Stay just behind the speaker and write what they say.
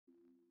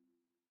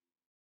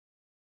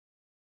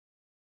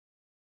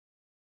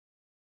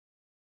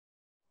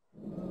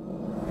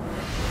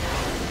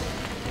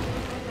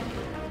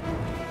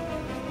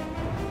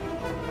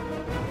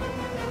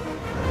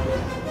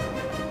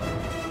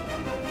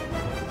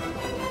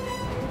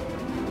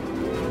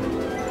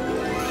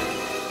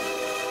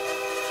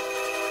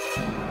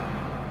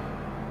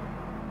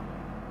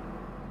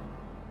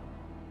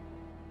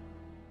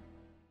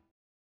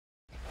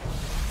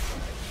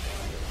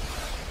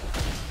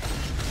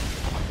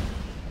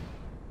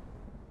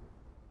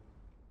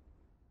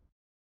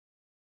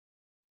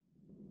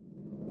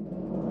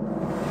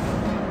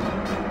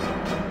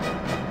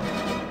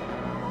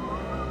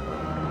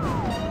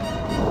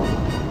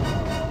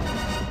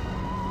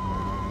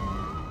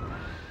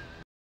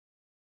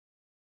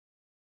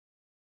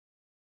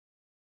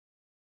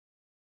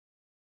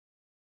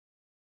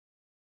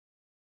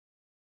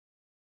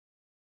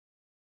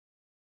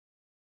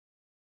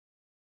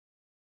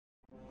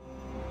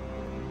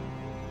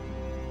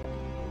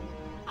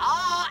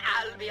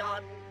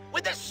Albion,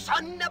 where the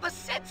sun never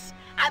sets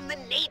and the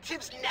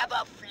natives never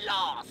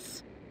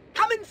floss.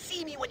 Come and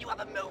see me when you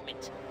have a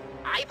moment.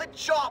 I've a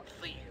job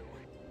for you.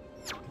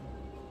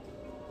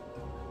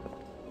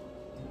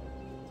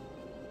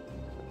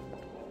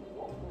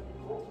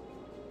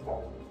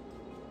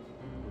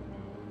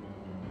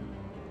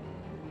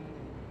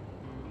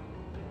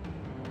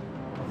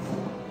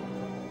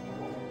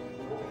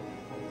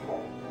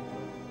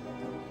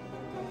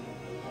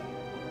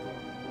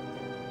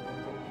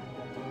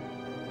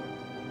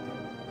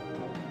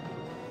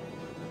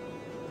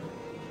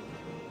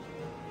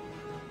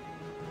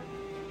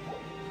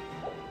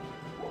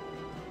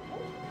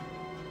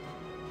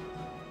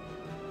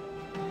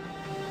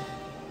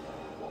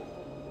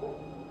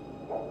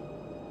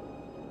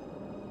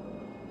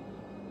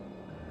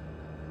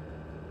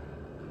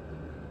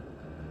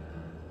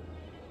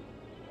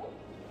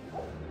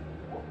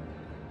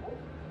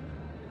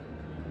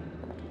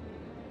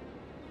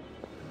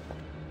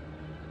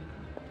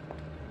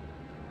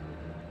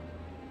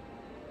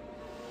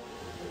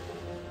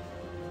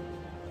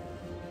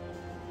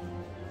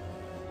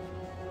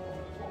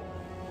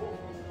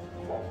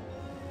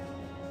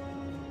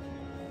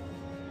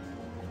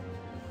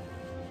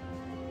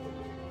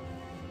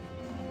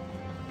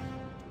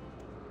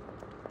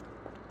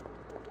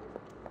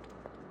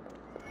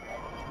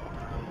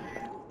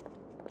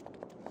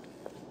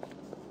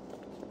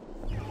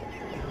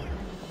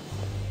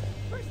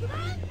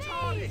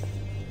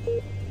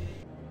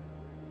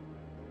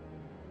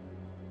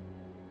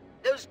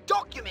 Those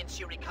documents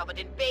you recovered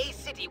in Bay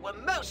City were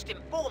most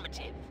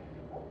informative.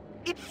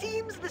 It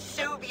seems the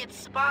Soviet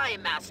spy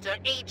master,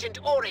 Agent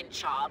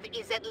Orenchov,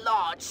 is at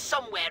large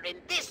somewhere in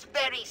this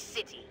very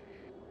city.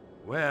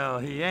 Well,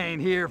 he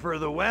ain't here for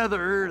the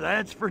weather,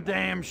 that's for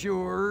damn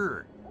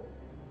sure.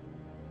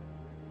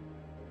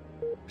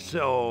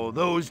 So,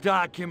 those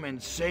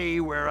documents say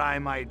where I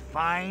might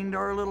find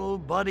our little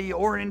buddy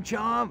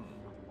Orenchov?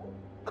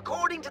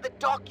 According to the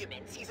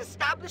documents, he's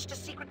established a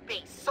secret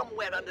base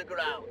somewhere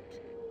underground.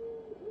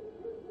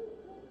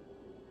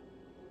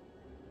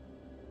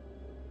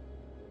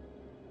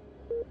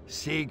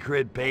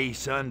 Secret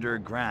base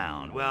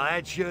underground. Well,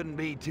 that shouldn't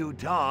be too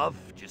tough.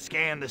 Just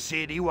scan the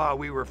city while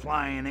we were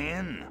flying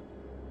in.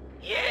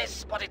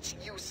 Yes, but it's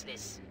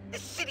useless. The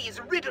city is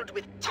riddled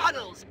with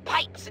tunnels,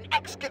 pipes, and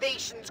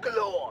excavations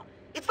galore.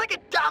 It's like a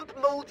damp,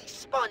 moldy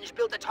sponge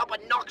built atop a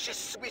noxious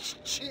Swiss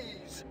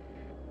cheese.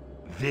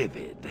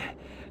 Vivid.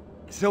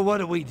 So what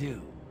do we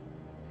do?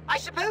 I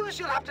suppose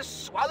you'll have to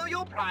swallow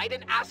your pride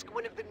and ask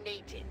one of the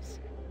natives.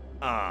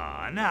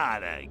 Aw,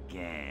 not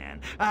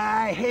again.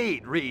 I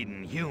hate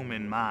reading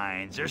human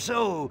minds. They're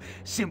so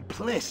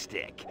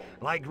simplistic,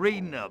 like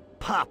reading a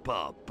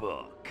pop-up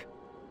book.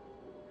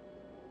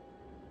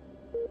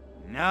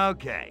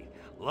 Okay,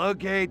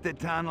 locate the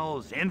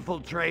tunnels,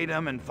 infiltrate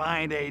them, and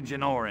find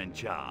Agent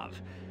Orenchov.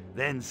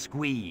 Then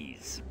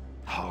squeeze.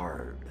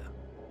 Hard.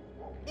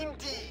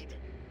 Indeed.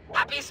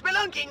 Happy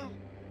spelunking!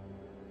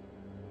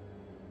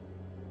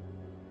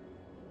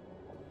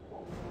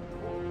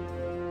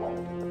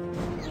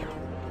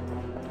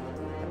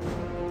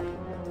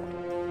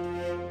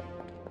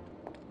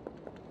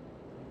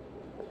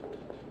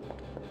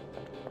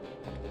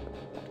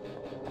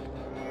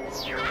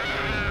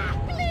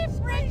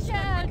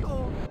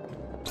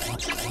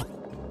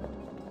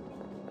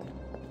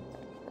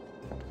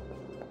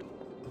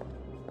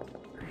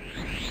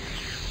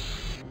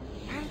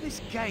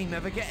 This game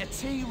ever get a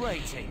T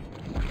rating?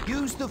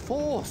 Use the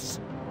Force!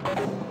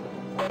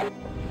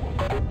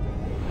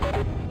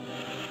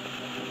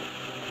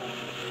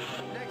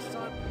 Next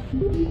time...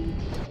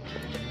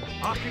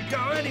 I could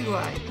go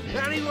anyway!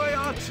 Any way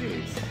I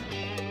choose!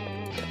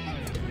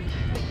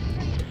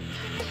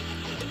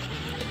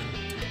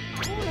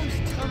 All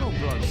those tunnel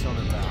blokes on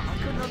about, I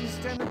couldn't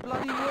understand a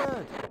bloody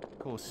word. Of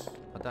course,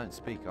 I don't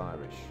speak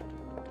Irish.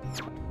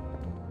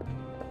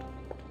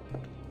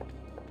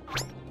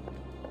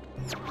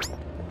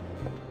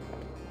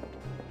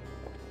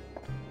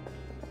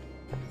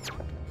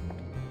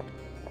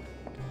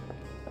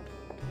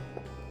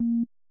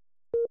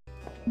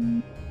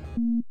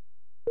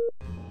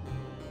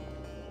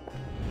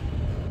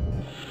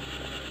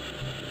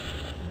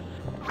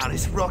 Oh,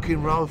 this rock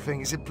and roll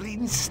thing is a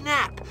bleeding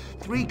snap.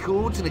 3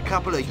 chords and a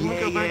couple of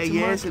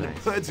yes, and the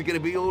birds are gonna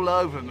be all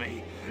over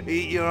me.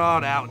 Eat your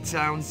heart out,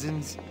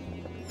 Townsend.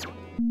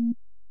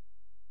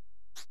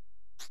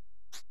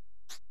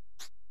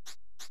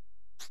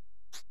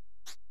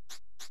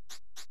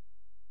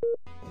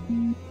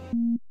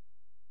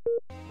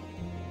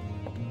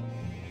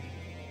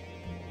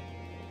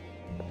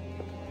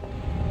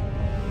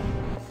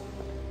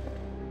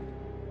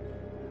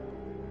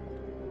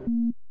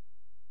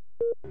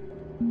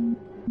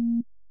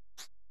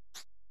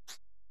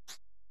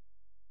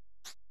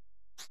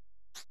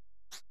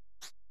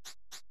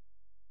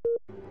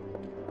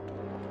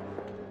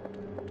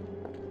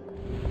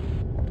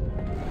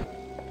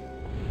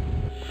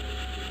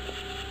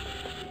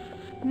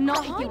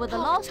 Not you were the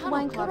last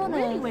wanker on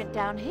really went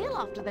downhill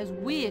after those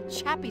weird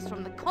chappies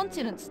from the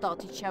continent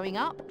started showing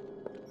up.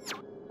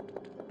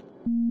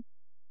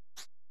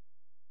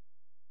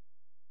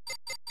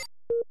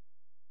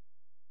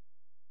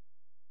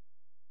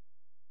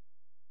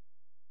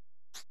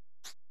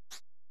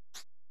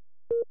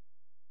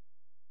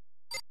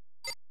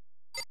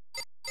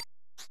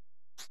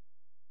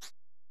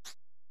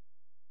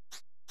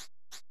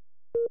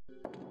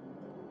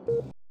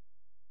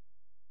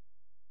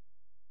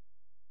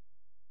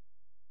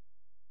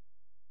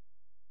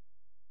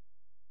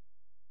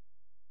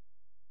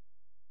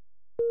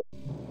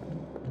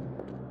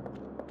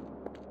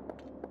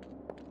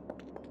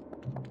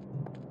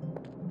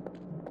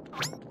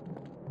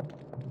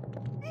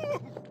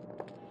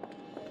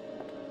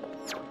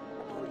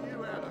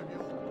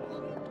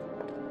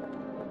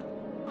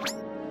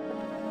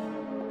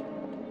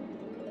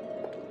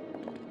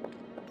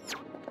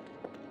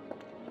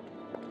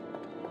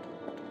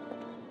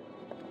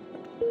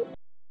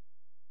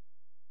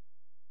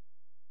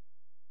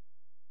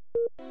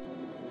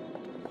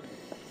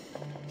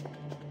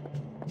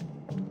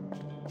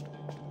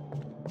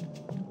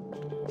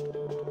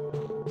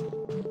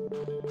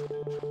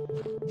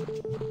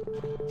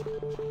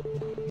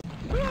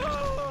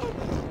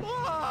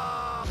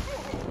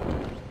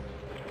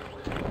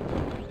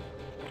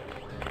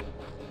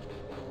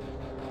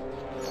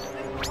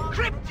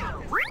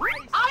 crypto!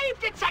 I've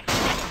detected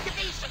an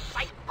excavation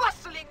site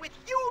bustling with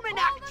human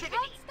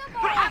activity!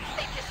 Perhaps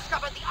they've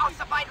discovered the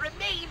ossified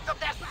remains of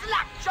their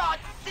slack-jawed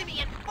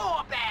simian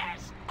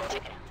forebears!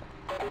 Check it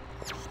out.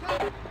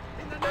 Stop!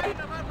 In the name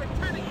of our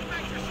returning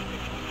majesty!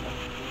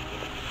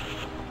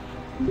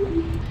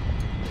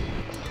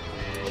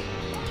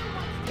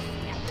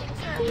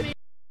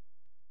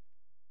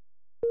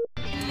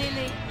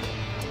 Lily,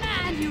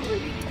 man, you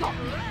really got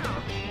me.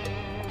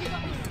 You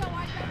got me so I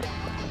don't know.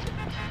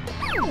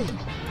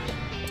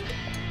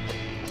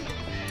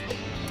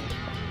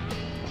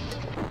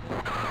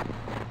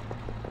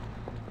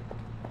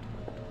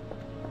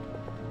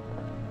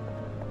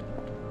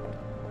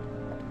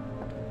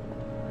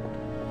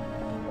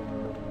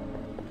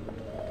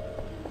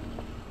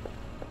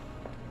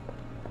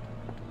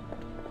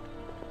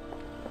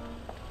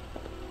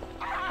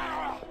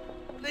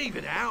 Leave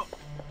it out.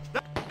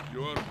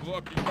 You're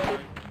blocking my...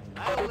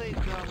 I'll lay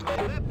down my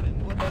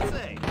weapon. What do you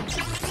say?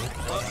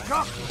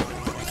 Cock.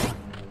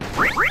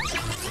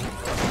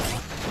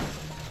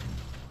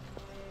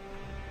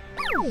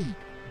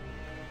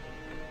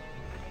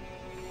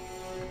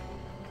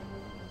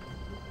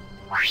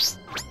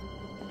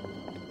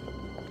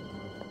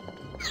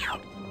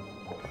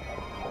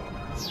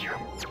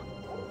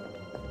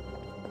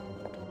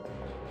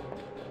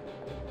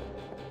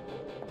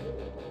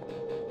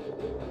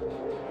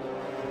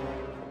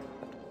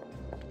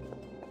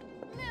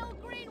 Little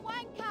green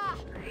wanker.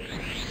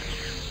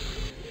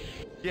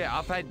 Yeah,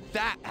 I've had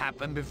that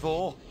happen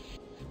before.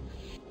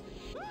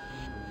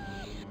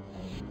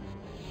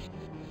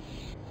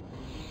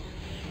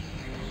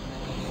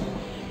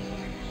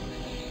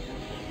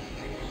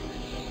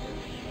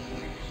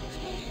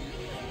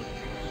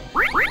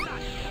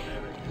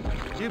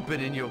 You've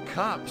been in your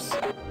cups.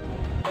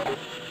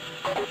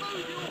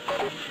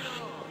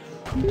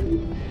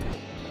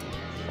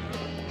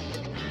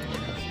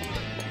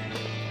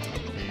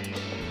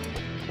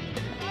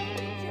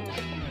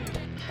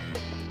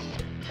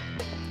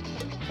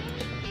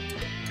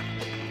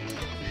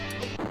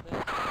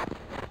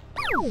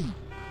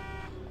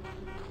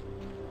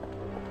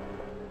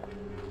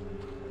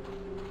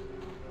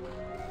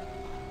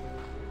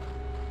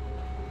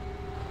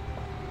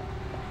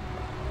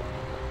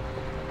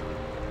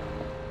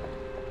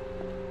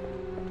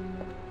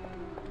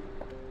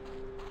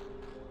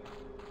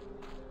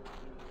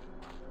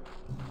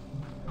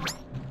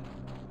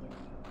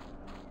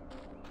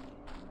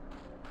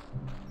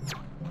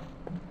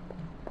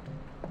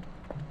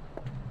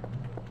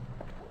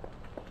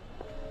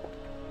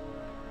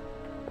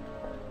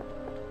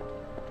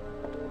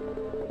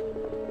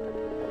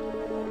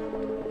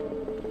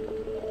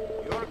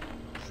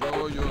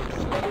 Show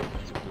yourself.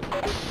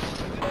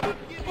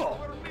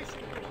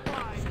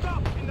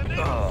 Stop in the name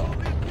of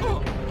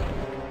Soviet.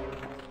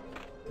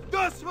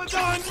 Das war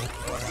done.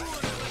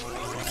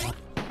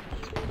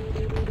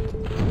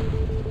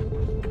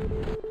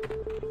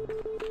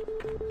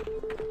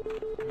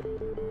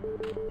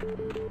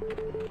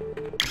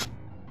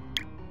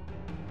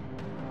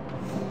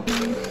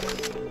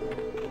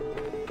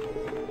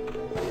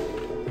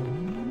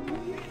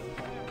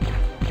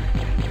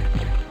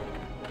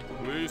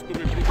 Please to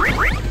be...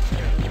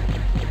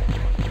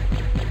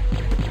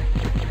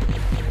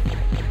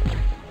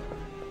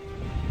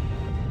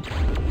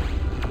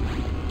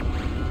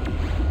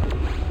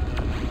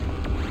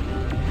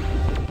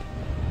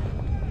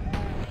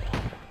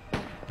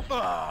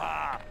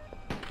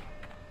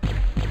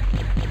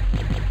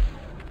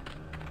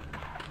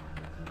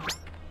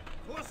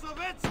 For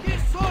Sovietsky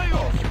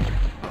Soyuz.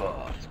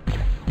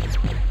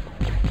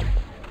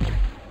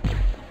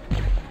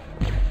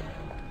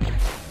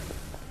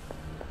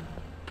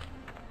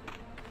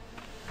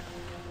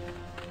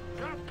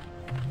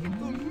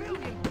 Into a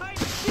million tiny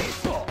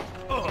pieces.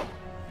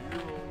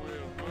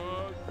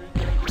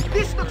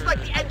 This looks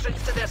like the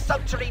entrance to their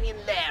subterranean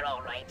lair,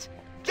 all right.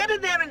 Get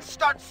in there and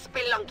start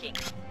spelunking.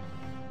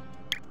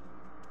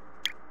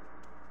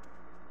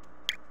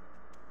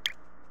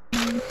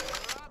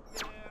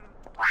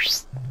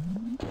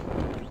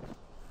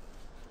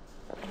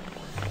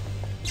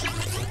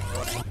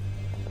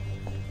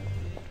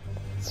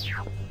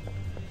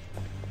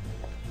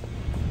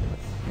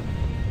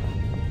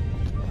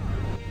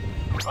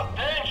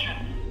 Attention!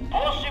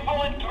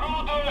 Possible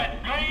intruder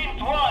at Green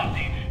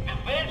 20.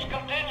 Defense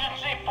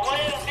contingency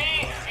Plan D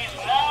is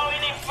now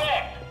in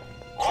effect.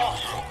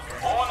 Also,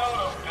 owner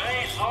of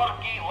Grey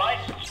Zorky,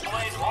 license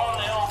plate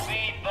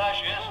 1LB-SDLN,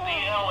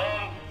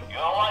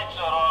 your lights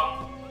are on.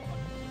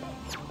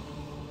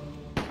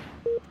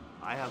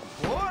 I have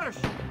force.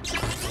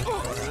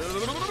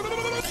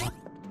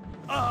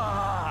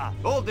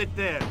 Hold it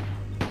there.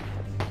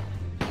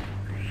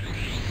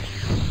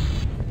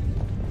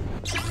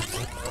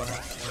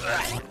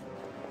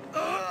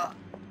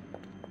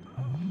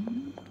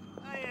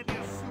 I had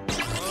your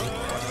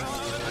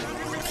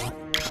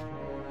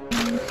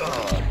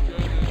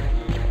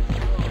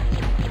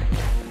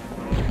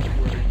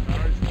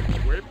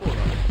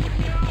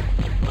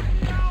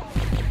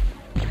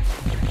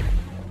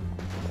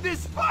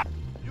This fuck!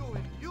 You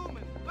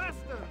inhuman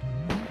bastard!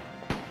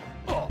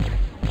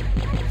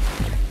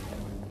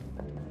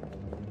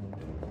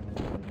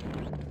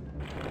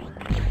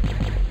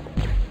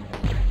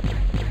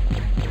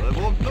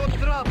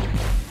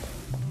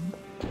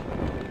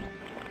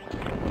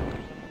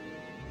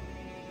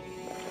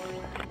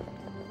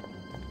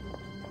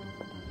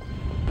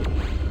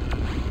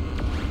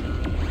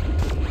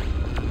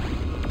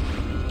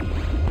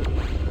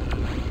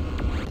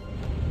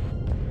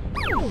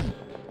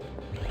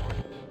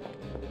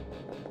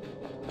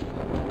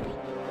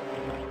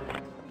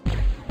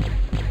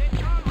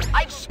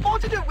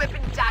 spotted a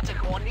weapon data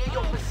core near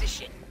your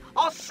position.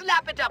 I'll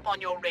slap it up on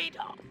your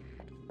radar.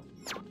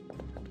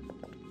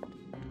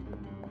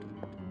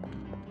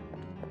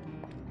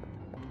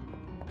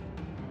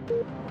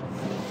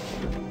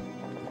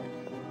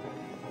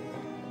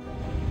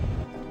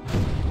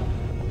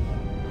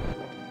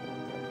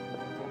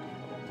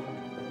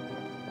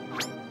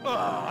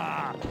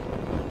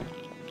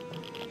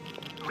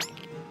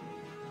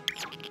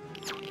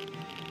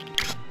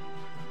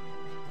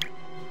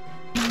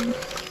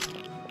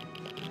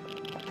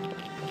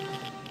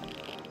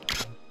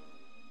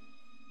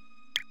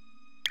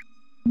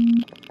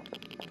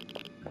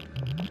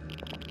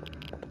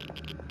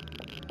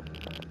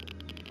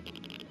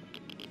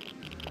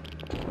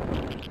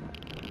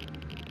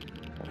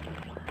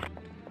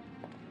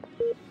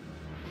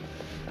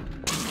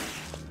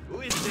 Who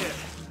is there?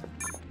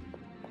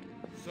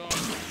 Some,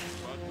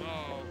 but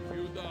now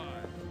you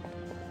die.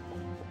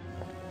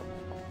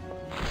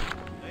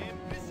 I am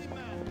busy,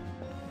 man.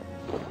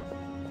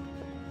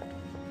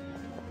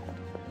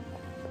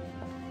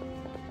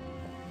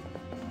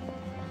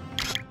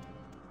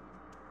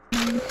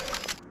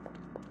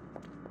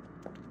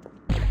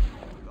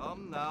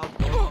 Come now,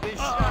 don't be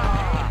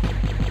shy.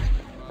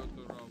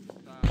 Matter of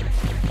time.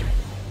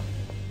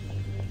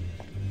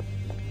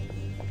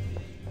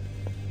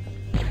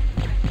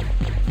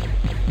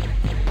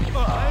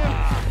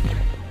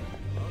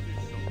 That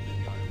is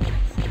something I want.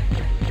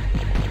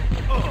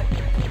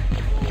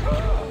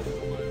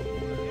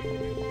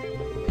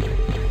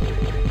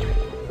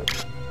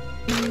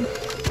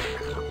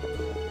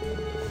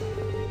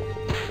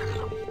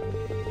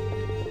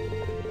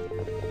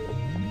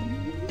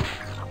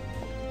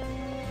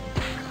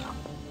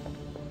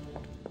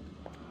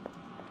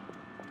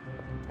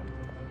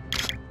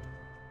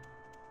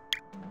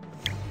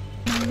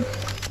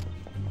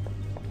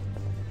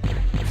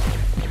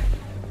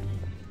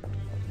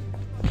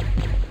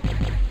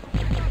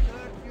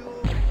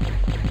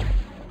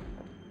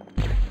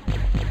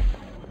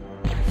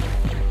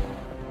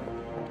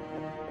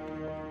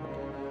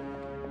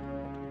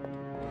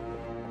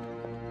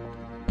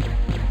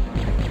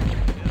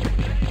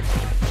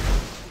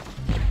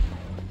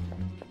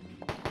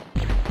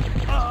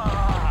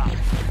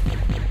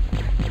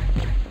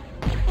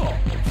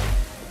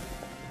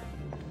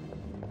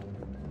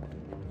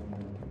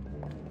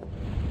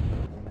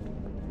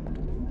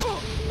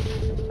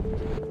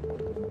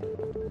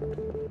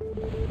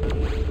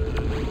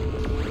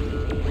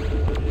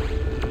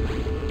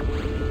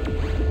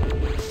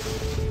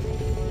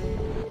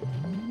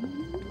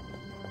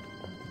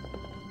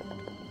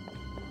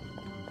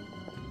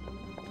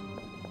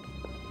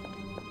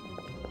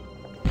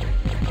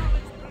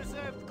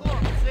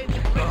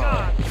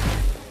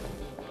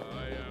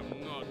 I am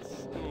not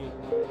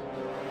stupid.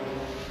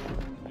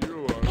 You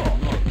are not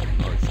a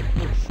nice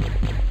person.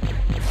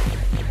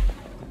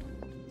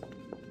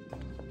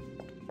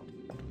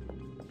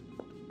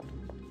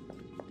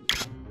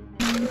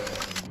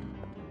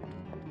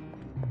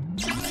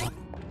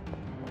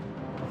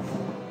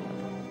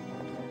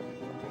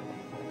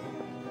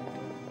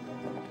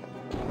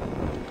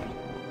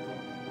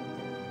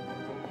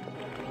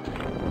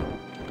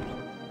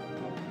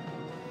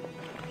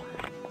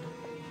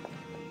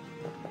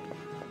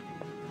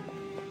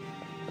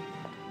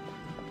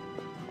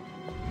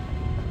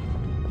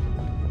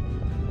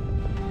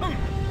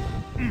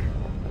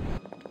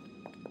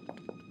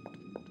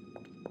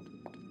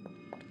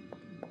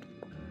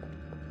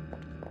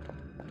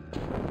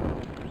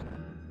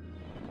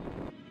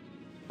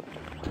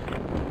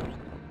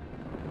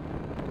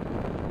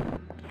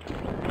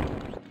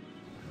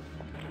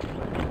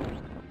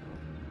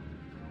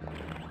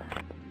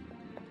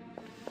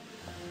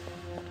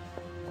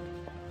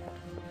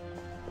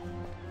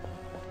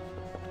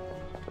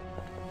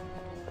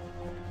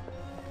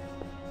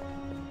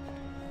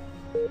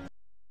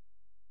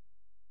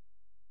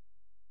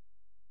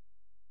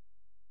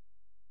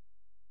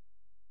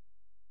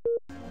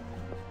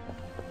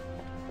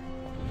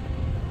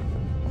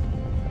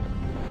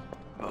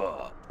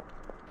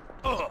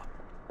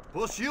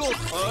 Pursuit!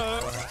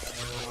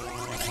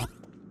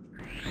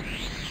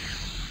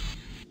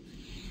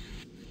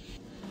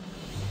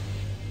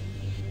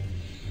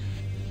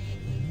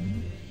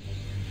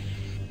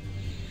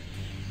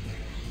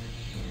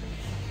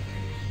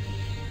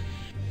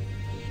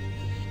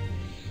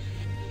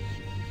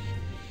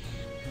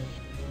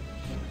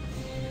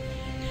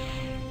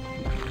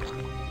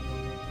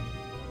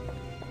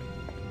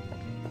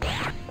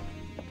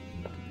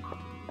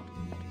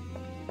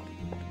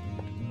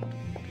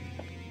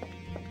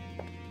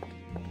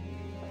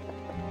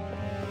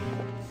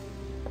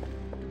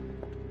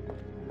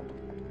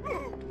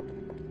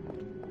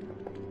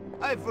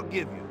 I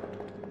forgive you.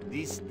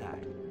 This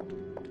time.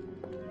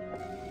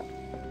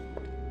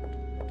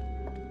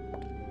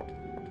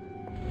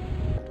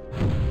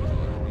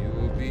 Are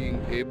you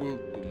being able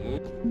to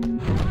move?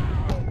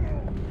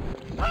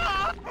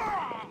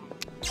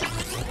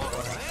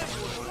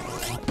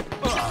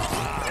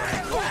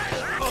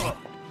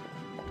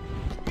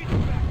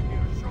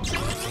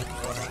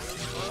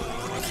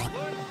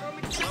 Learn from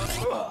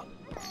it.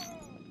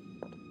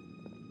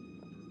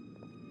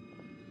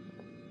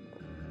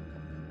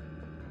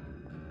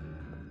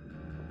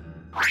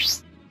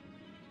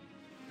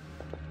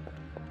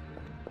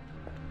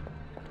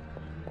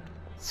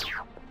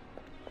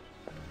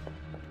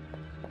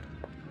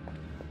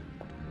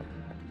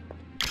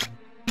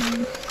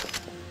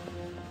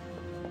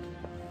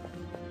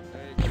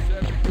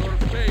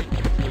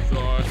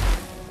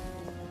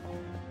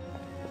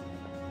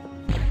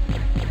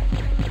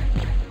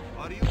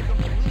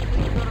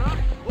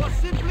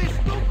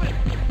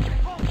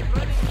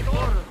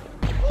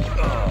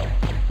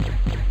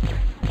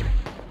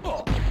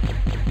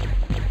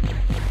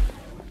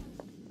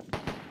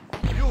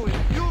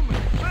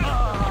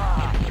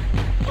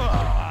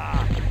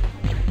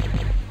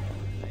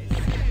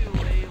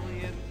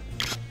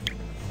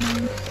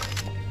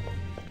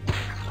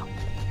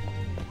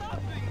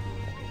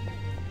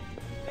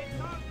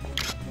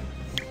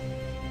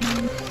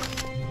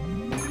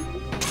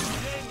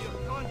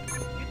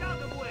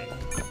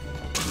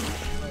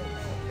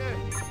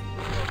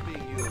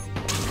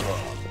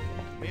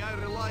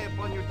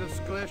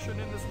 discretion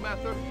in this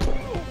matter?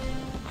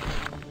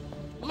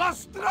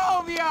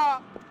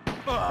 Lostrovia!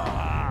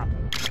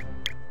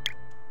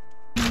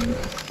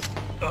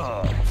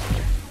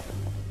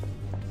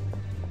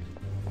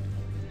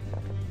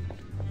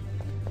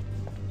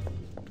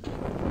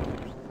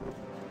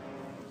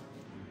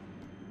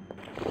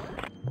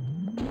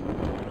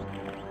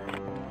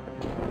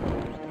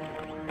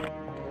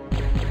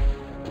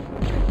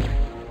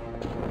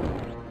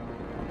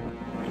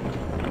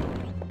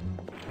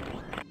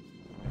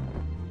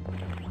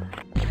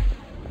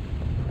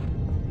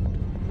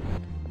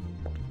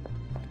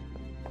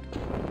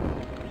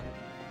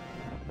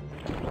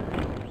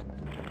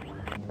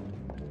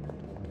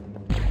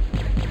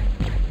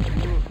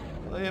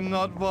 I am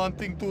not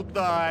wanting to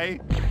die.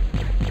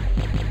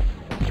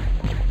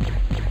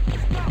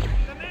 Stop!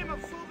 In the name of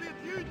Soviet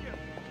Union!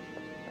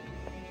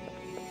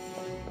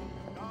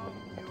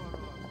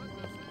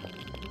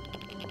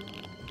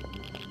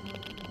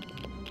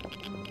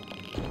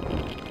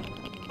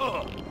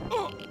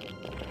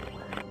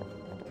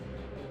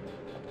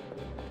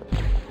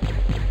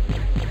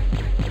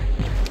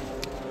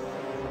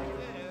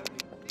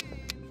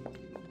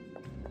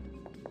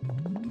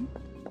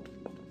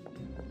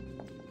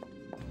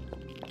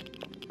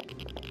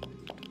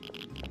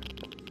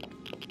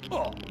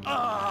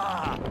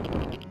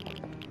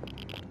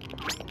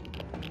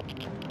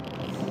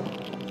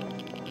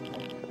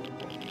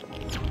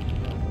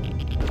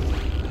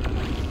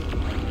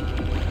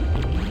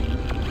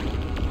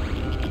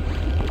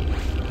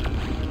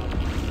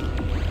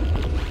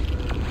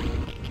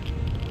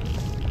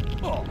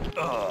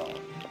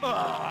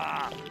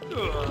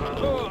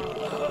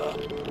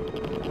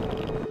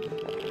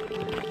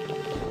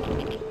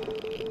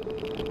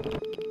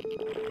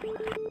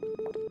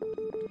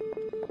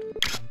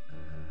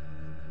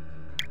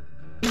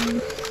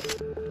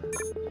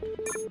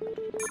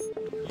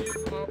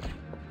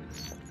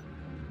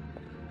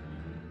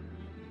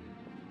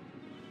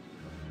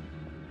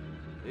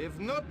 I have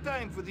no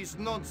time for this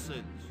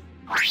nonsense.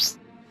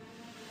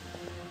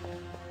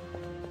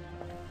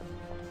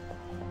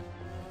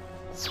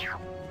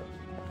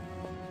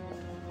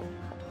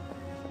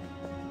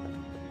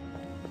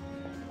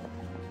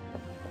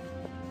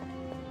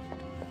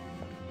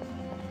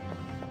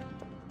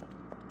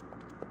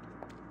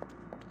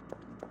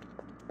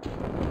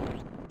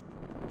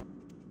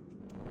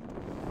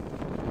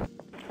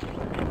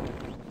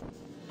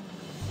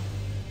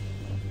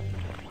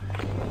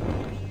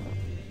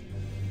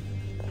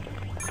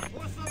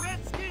 For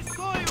Sovietsky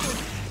Soyuz!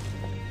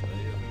 I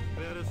have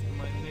embarrassed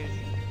my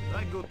nation.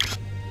 I go.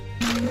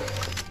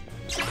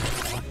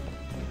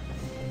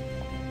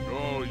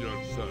 Show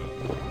yourself.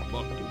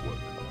 Back to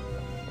work.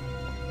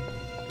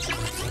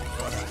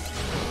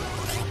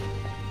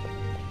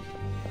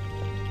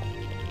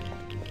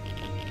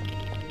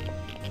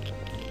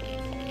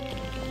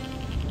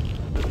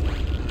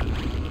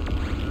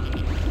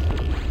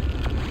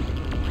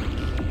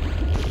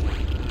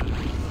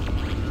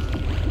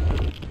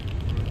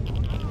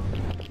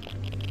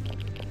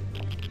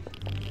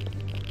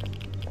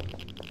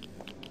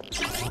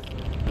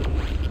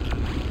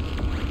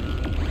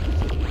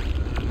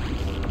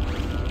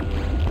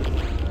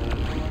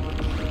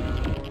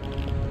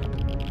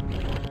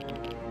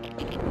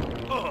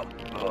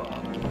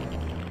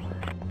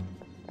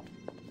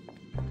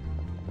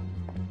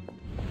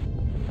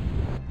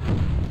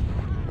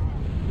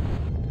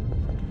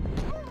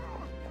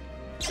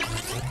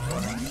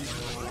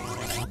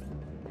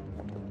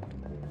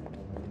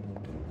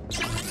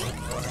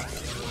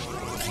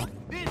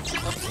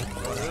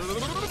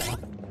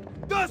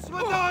 До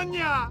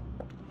свидания!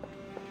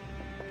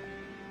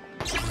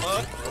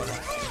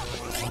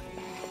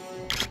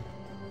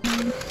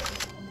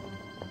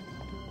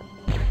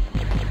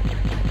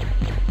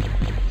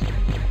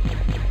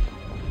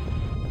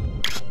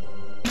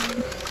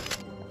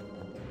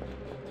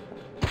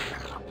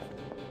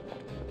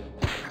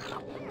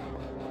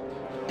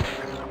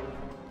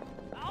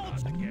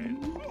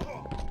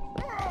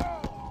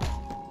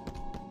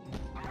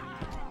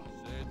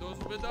 Say до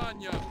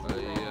свидания. I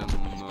am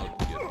not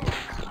getting.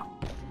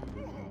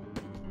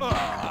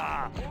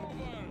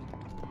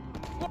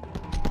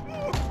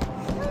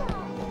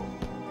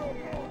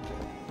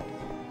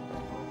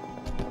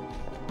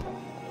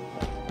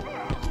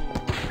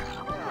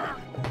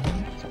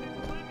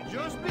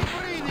 Just be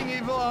breathing,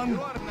 Ivan.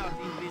 You are not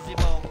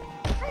invisible.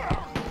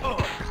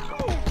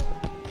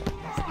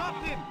 Stop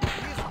him! He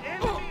is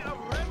enemy of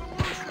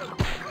revolution!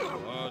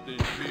 What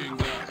is being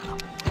done?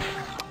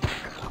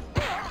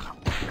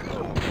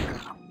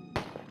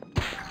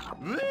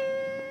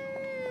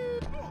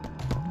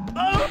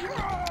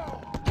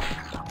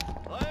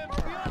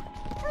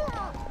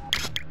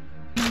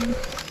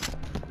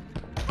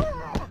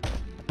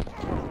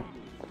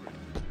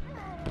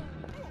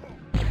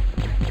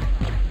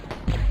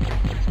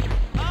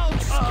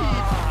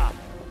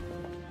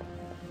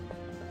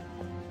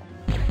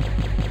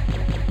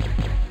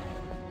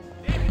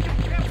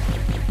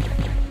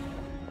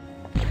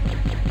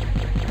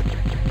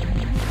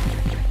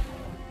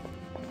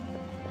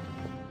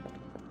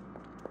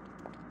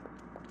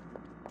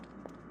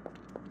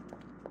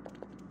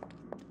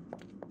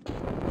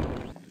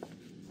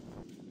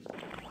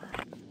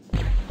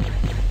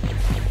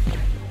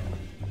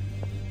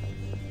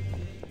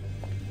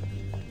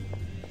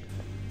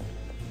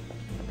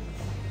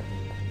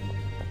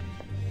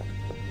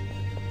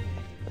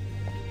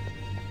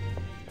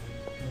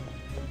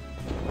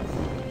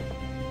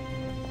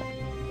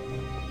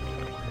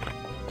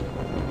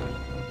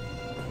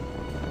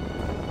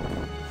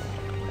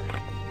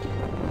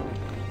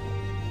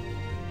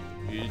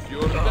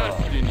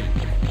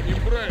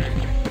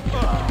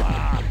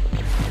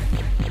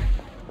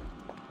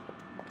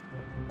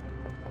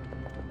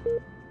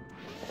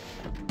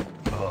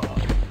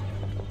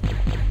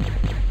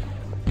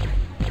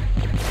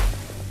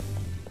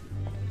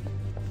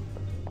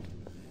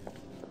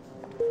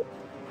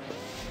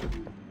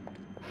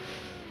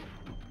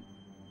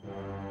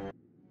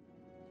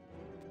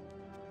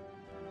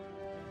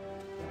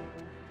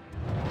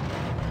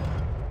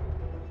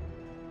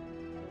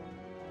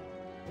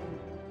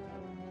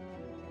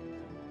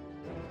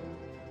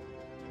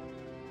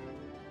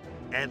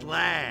 At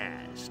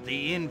last,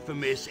 the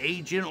infamous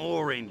Agent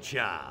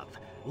Oranchov.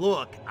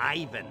 Look,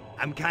 Ivan,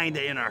 I'm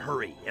kinda in a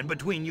hurry, and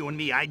between you and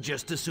me, I'd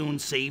just as soon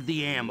save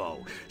the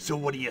ammo. So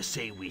what do you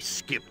say we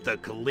skip the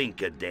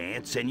Kalinka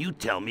dance and you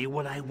tell me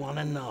what I want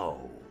to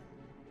know?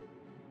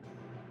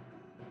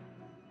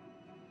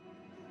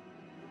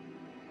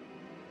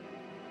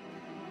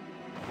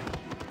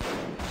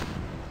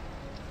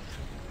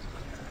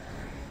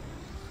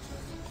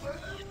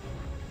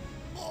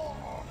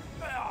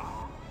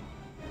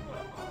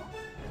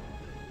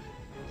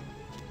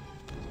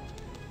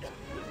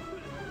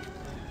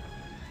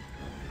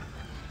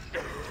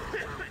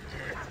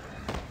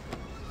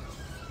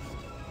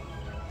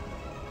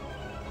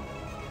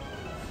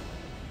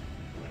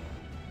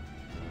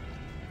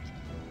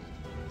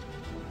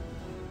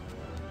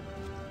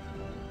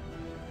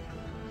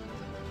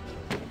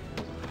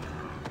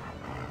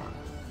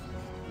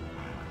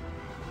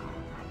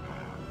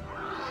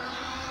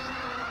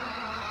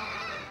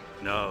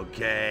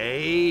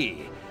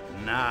 Okay,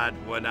 not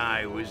what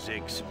I was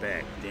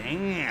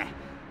expecting.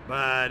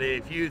 But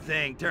if you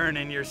think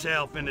turning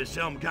yourself into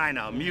some kind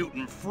of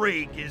mutant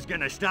freak is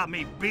gonna stop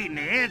me beating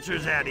the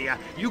answers out of you,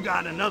 you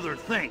got another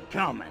think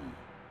coming.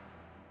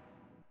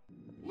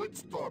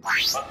 Let's talk.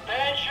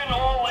 Attention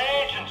all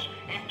agents.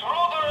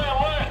 Intruder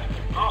alert.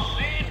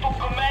 Proceed to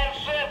command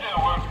center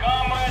where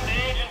Comrade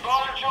Agent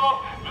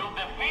Oranchov will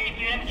defeat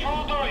the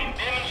intruder in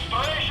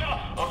demonstration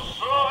of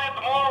Soviet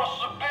moral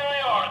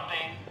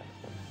superiority.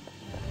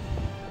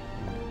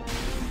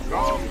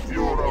 Come,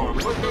 Führer,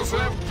 let us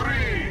have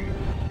three!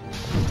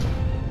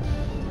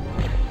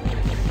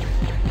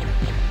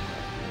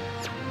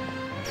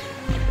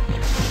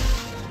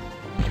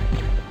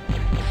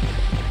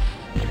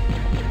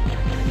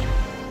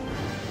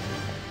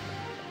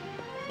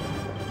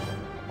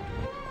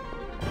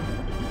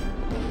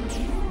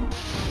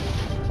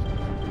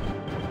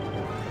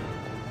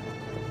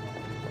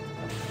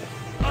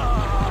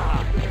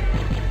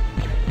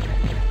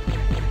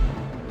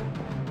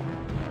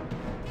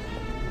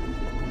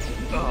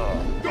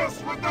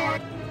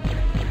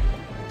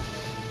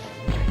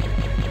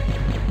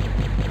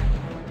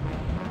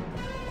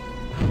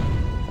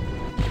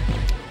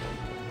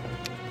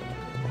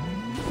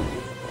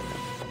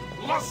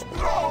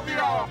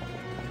 Nostrovia!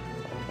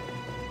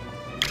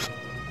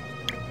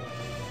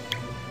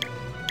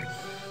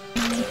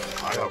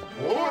 I have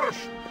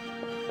borscht!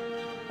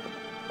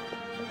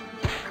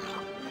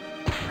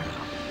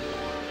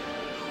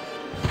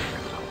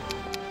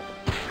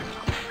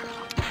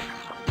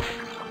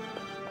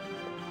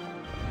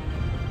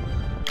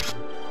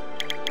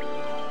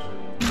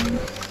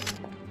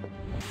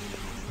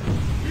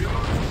 We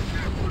are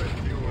different,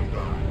 you and I.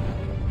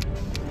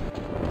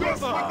 До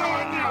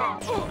свидания!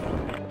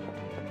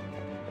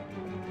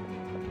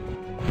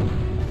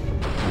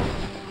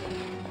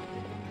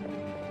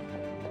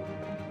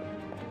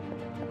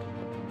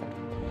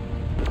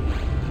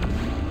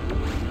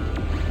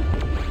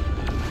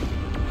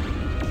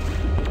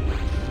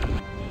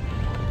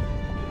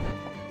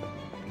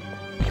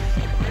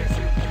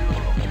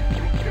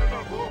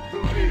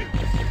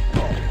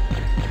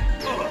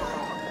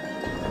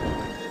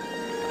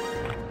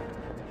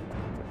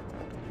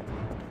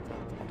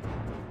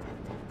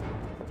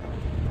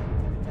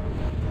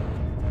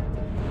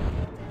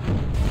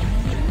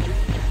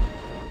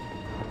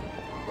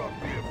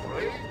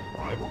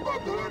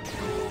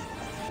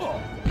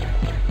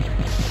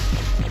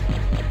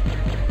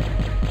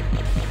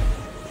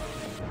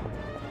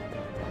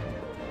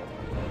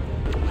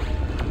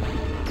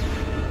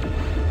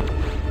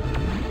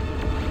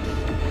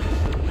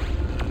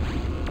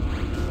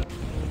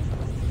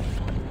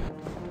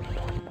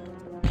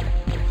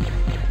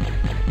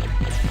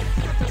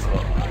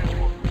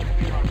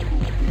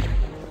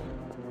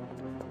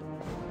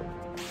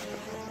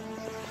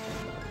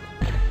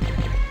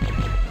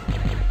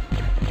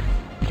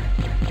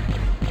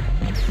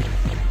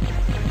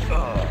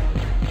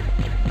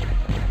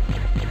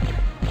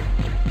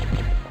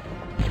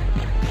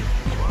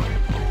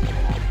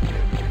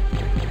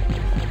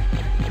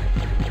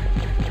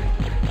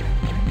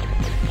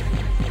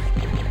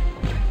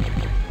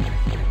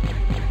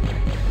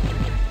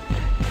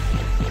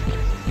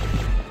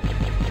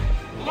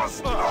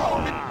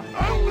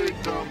 I'll lay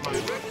down my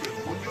weapon,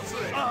 what do you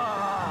say?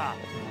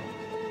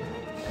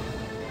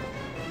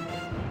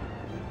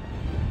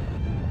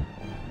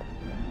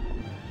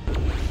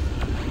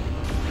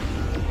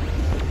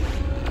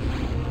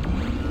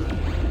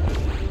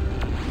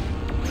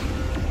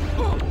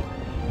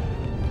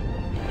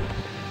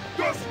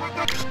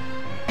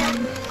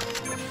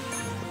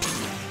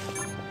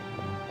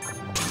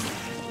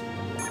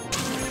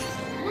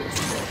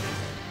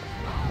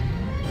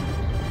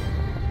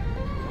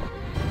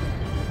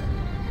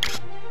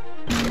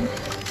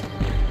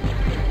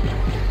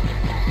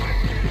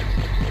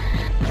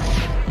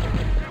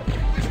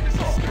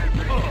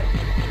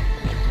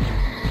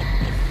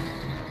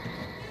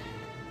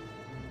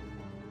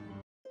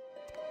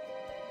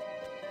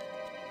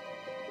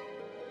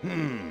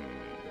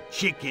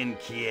 Chicken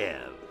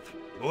Kiev.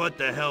 What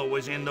the hell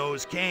was in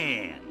those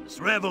cans?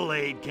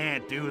 Revelade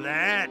can't do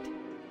that.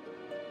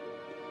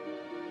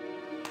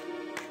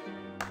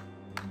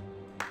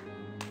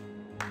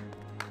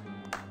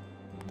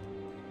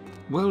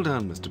 Well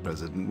done, Mr.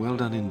 President. Well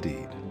done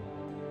indeed.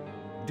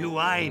 Do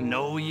I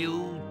know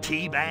you,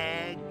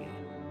 Teabag?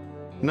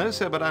 No,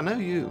 sir, but I know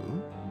you.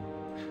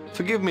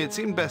 Forgive me, it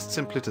seemed best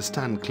simply to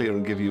stand clear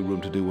and give you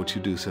room to do what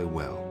you do so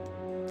well.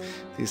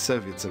 These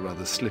Soviets are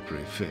rather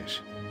slippery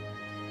fish.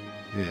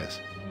 Yes,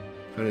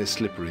 very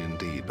slippery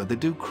indeed, but they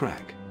do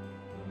crack.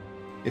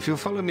 If you'll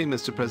follow me,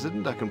 Mr.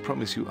 President, I can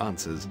promise you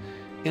answers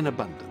in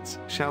abundance.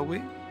 Shall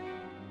we?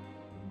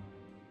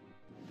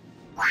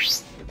 But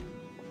stop!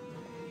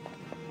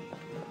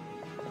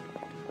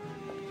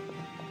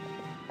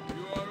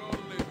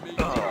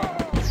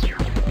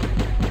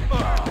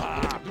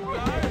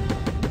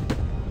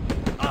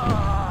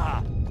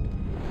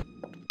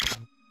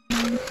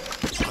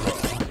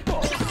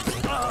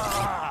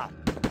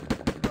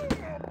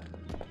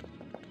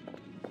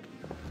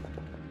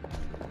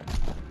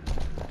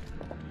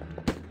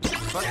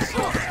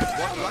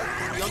 What light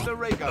from yonder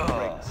ray gun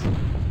brings?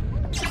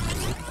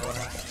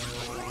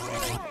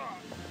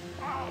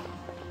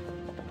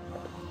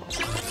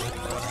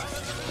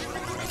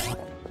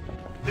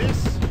 This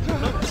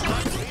looks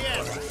like the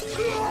end.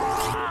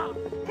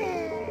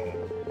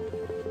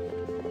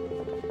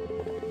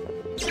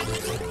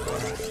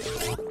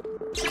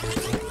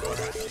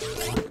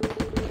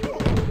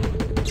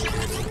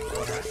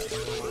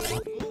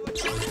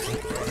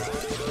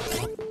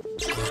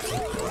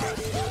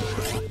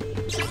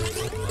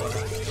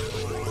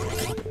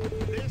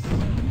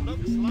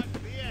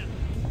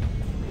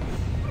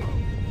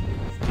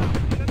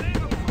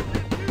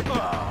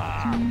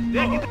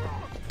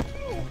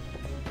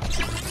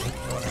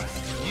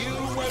 You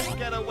won't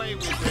get away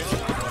with this.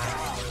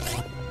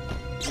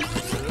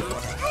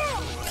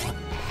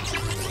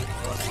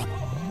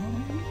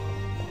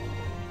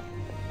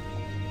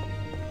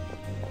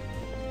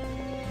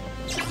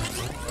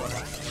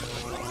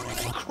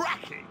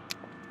 Cracking!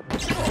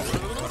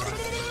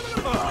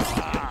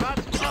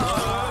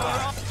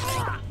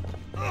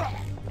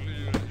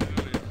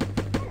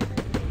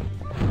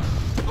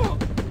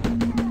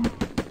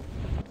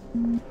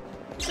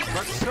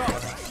 But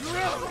stop!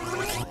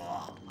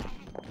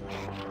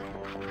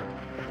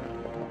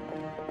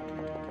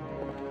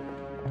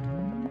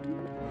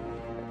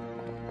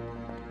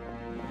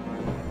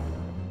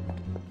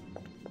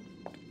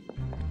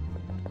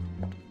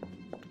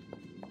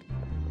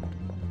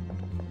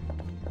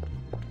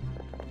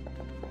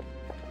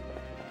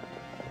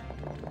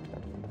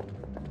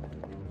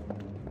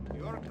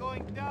 You're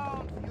going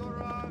down.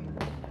 You're on.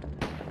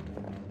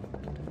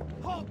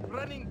 Halt,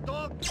 running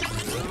dog.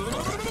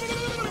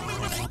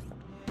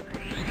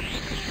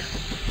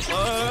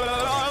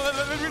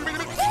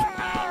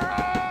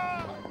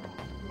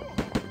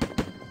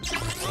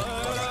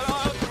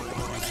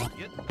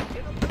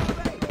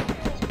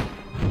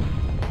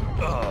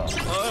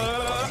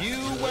 You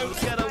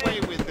won't get away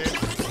with this.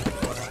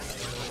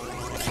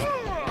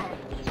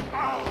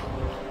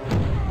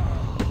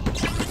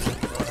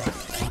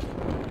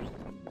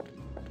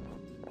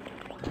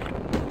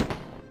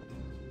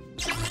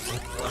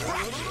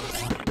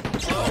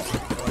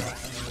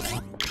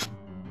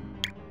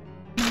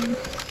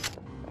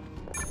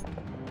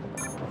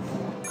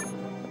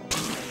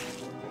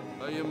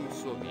 I am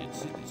Soviet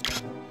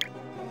citizen.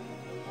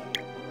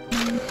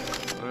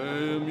 I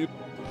am you.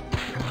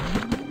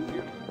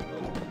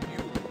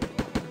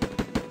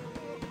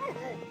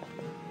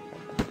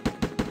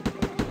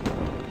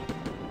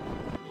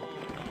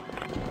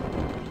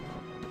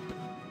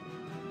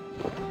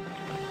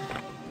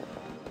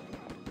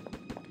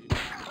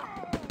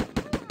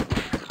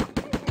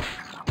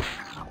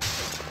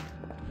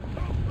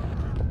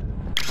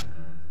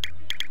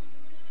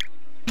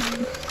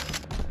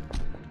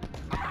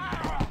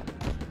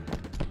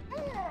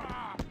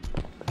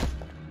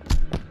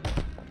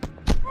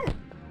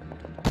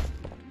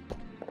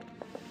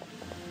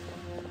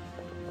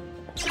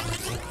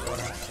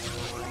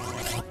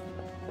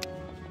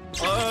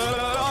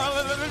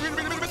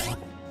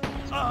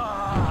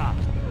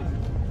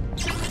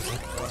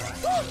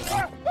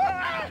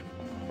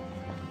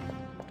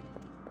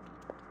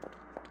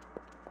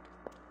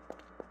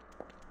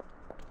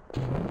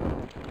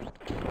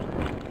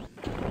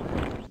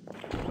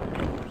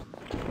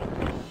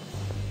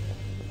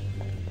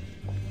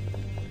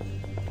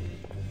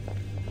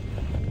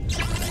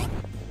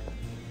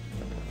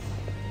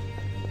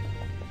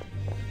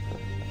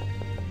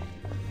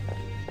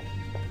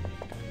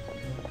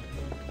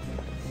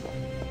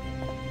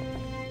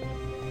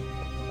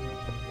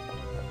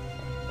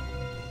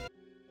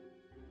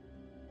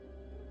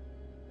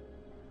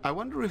 I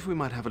wonder if we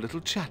might have a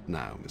little chat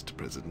now, Mr.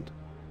 President.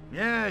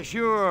 Yeah,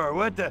 sure.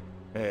 What the...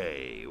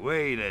 Hey,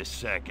 wait a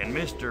second,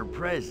 Mr.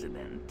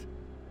 President.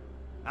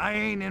 I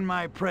ain't in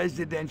my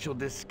presidential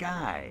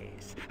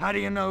disguise. How do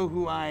you know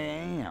who I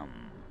am?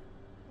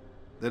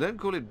 They don't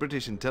call it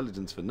British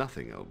intelligence for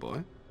nothing, old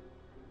boy.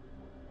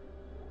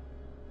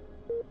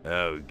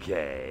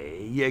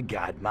 Okay, you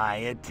got my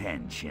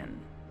attention.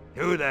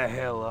 Who the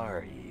hell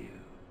are you?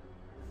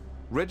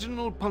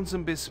 Reginald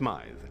Ponsonby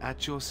Smythe,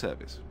 at your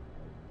service.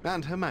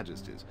 And Her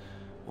Majesty's,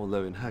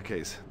 although in her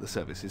case, the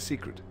service is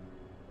secret.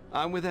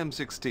 I'm with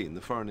M16,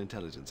 the Foreign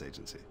Intelligence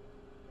Agency.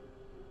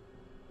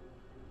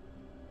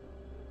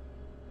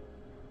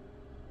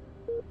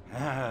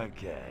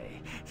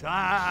 Okay, so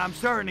I'm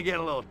starting to get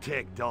a little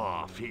ticked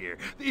off here.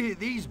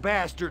 These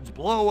bastards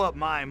blow up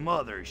my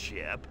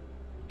mothership,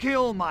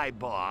 kill my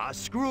boss,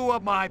 screw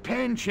up my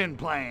pension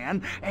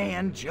plan,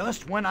 and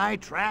just when I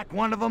track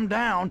one of them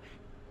down,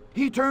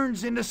 he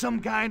turns into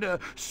some kind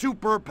of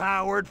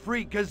super-powered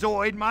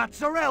freakazoid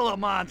mozzarella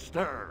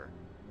monster.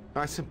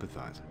 I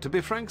sympathize. To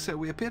be frank, sir,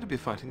 we appear to be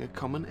fighting a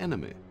common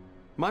enemy.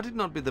 Might it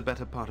not be the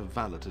better part of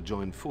valor to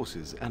join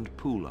forces and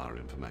pool our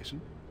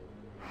information?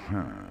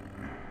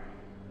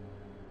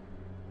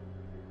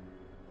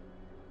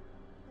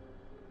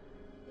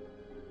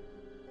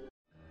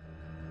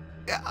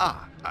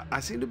 I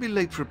seem to be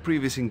late for a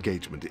previous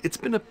engagement. It's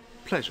been a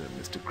pleasure,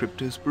 Mr.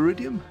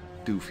 Cryptosporidium.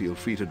 Do feel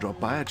free to drop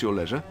by at your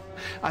leisure.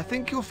 I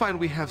think you'll find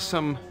we have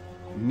some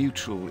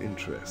mutual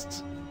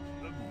interests.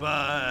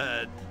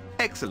 But...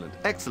 Excellent,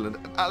 excellent.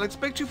 I'll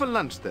expect you for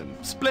lunch then.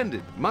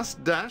 Splendid.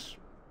 Must dash.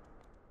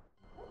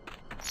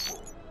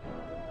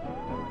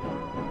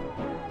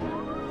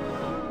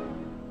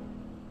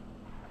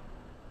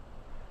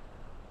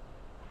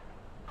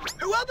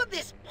 Whoever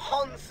this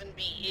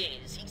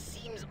Ponsonby is, he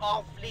seems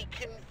awfully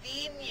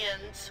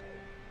convenient.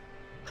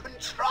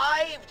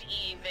 Contrived,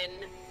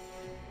 even.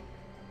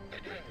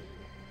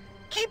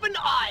 Keep an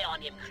eye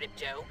on him,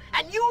 Crypto,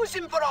 and use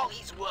him for all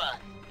he's worth.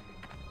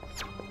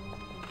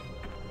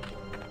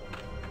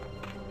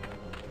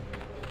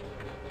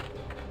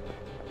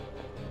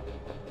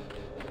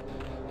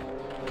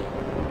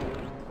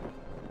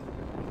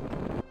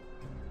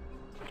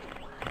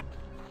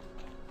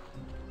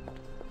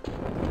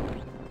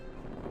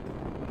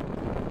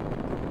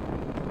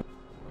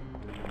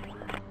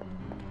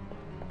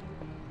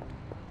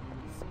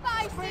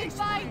 Spicy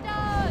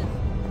fighters!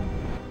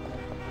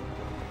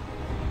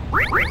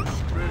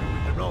 Screw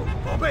the road,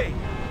 Bobby!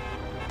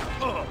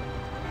 Oh,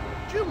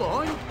 do you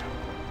mind?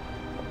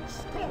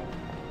 Stop,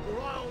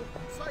 or I'll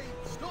say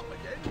stop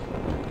again.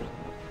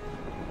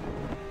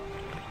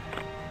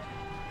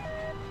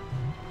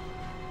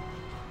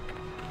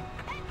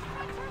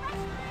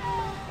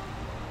 Extraterrestrial!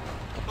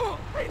 Oh,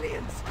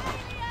 aliens!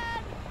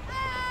 Alien!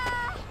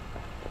 Ah!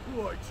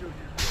 Why till you know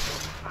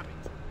I'm coming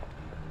to?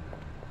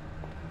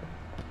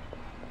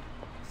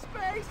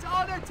 Space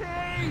oddity!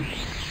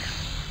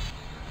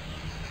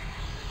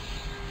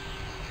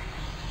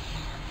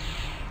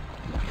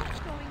 What's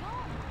going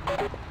on?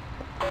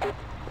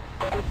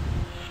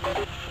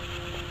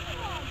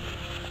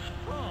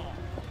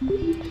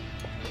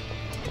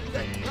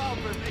 Let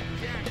cover me,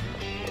 Jack!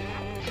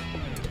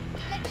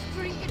 Let's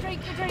drink a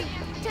drink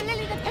to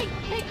Lily the Pink,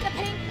 Pink the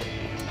Pink!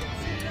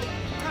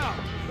 Oh,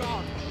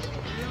 God!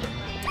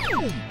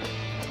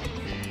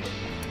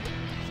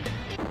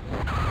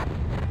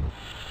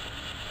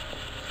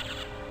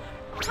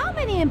 How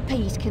many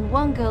MPs can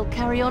one girl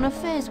carry on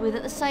affairs with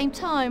at the same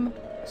time?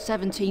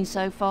 17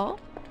 so far.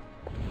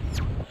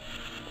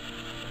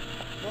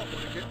 What will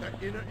I get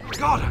that in at you?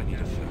 God, I need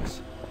a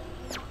fix.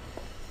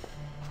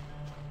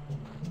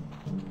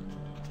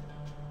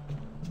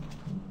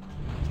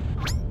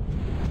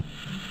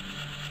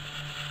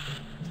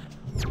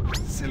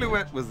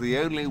 Silhouette was the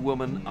only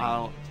woman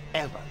I'll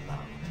ever love.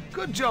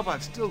 Good job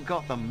I've still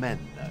got the men,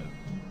 though.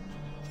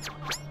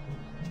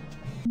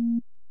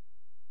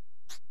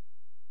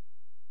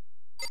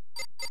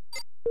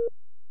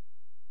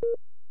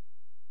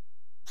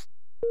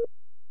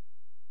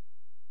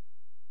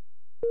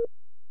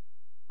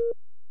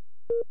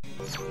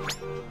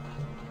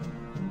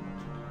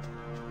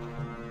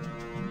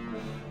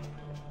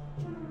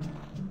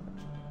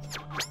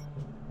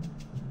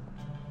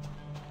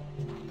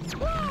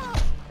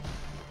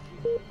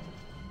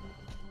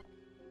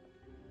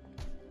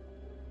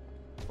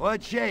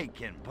 What's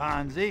shaking,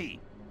 Ponzi?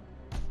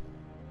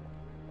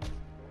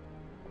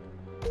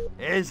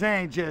 This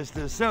ain't just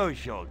a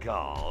social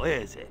call,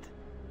 is it?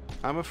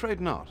 I'm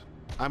afraid not.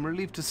 I'm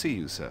relieved to see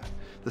you, sir.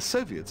 The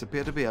Soviets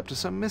appear to be up to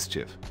some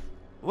mischief.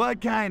 What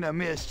kind of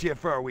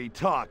mischief are we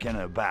talking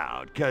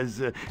about?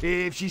 'Cause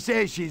if she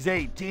says she's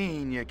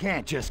 18, you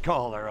can't just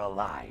call her a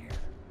liar.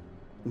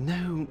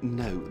 No,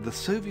 no. The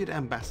Soviet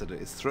ambassador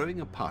is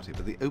throwing a party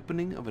for the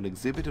opening of an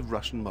exhibit of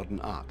Russian modern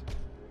art.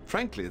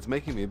 Frankly, it's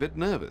making me a bit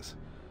nervous.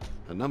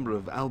 A number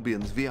of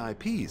Albion's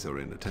VIPs are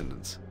in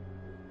attendance.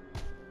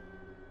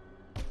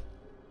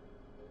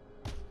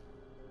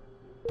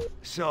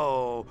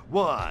 So,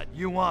 what?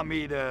 You want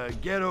me to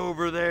get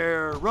over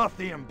there, rough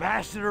the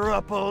ambassador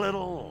up a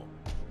little?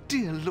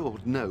 Dear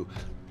Lord, no.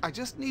 I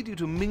just need you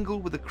to mingle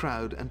with the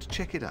crowd and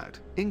check it out.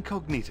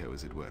 Incognito,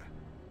 as it were.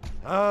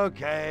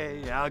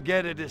 Okay, I'll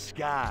get a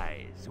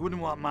disguise.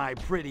 Wouldn't want my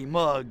pretty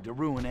mug to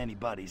ruin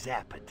anybody's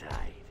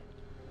appetite.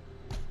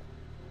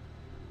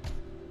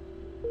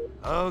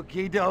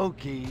 Okie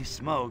dokie,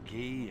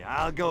 Smokey.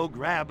 I'll go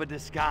grab a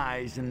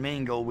disguise and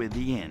mingle with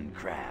the in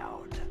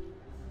crowd.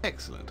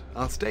 Excellent.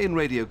 I'll stay in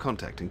radio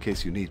contact in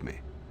case you need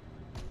me.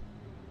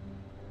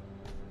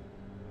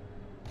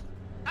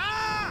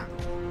 Ah!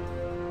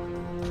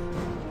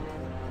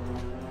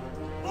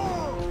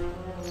 Oh!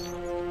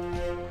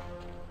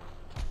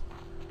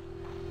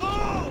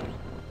 Oh!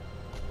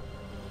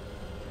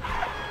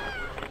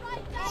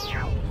 Right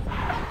down!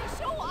 Be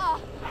shorter!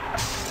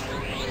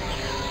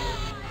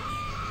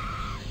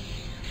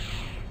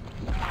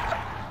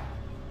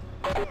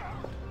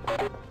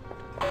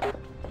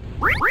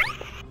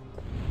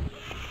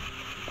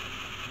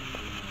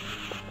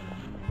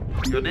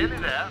 You're nearly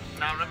there.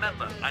 Now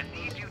remember, I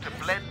need you to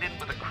blend in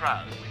with the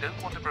crowd. We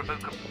don't want to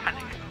provoke a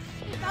panic.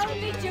 If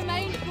only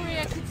Jermaine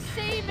Greer could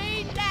see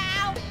me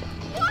now!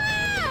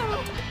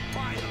 Whoa!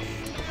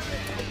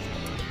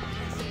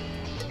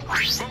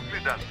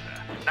 Smoothly done, sir.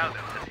 Now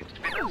then, there seems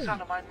to be no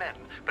sign of my men.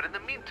 But in the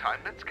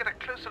meantime, let's get a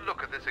closer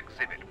look at this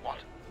exhibit. What?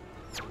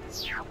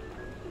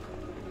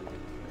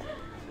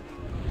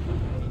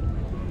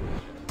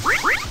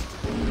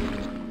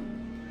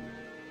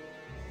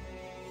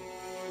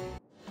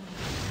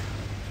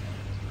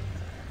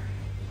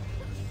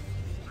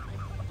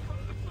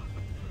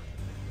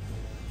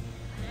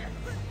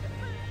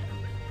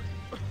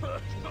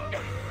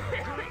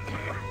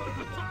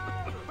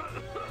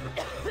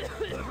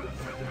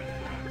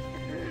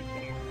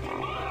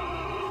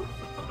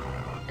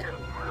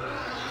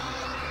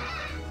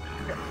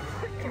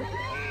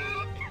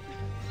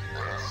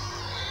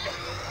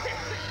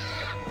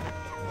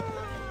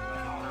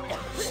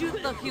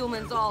 Shoot the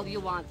humans all you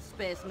want,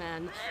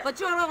 spaceman, but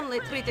you're only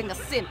treating the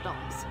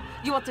symptoms.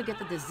 You want to get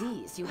the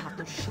disease, you have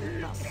to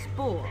shoot the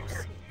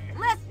spores.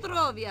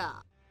 Lestrovia!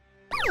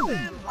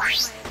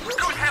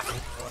 Good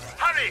heavens!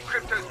 Hurry,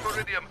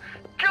 Cryptosporidium!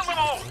 Kill them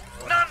all!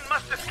 None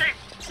must escape!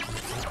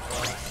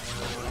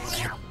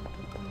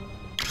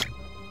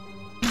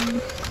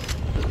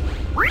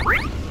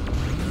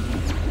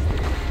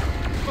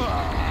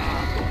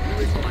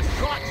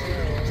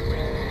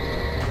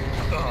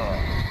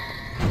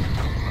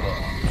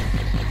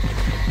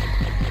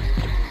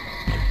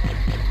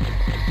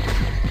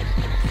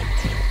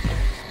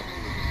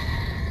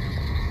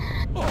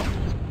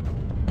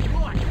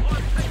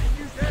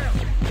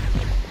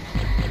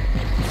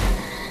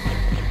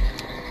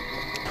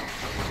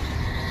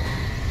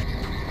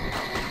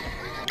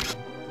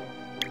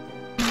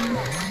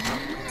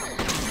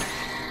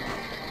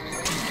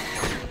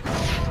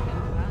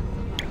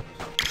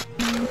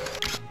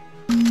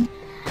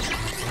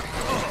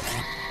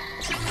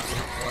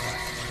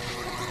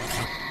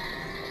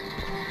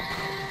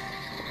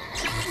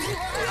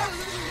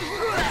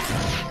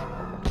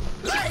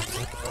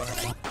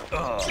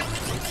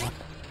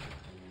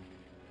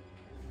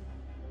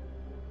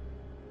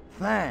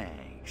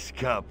 Thanks,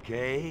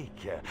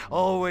 Cupcake.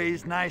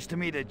 Always nice to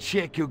meet a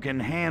chick who can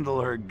handle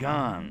her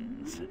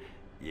guns.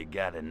 You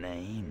got a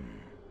name?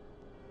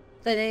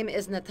 The name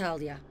is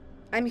Natalia.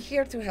 I'm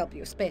here to help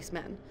you,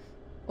 spaceman.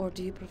 Or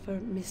do you prefer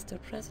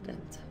Mr.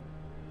 President?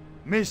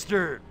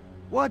 Mr.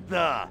 What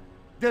the?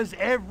 Does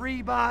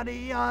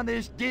everybody on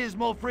this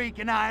dismal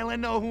freaking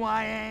island know who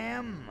I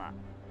am?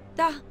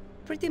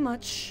 Pretty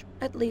much.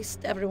 At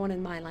least everyone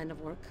in my line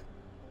of work.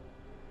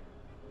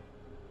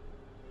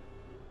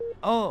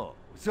 Oh,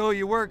 so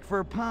you work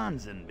for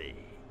Ponsonby?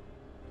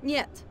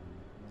 Yet.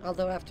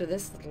 Although after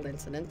this little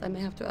incident, I may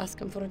have to ask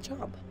him for a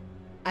job.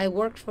 I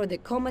worked for the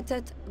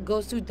Komitet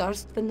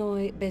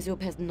Gosudarstvenoi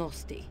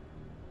Bezopeznosti.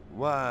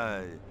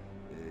 Why,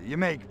 you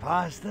make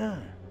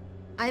pasta?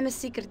 I'm a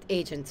secret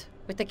agent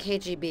with the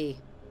KGB.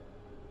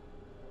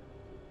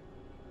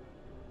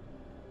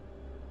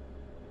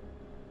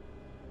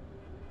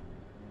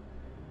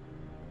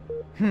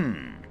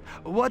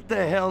 What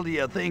the hell do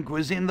you think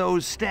was in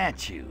those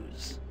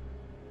statues?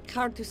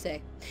 Hard to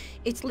say.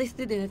 It's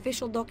listed in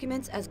official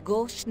documents as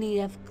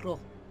Goshniev Kro.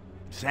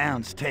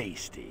 Sounds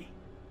tasty.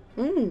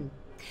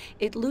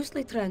 It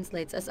loosely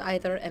translates as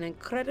either an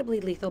incredibly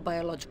lethal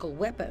biological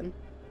weapon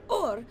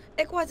or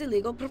a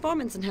quasi-legal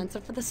performance enhancer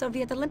for the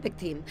Soviet Olympic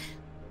team,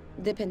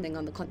 depending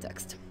on the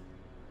context.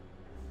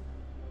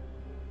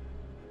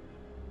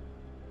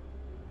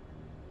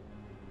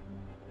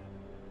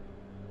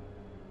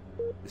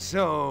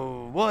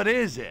 So, what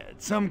is it?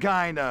 Some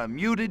kind of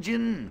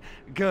mutagen?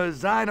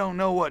 'Cause I don't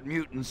know what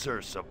mutants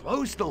are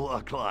supposed to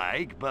look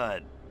like,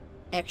 but...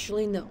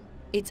 Actually, no.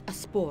 It's a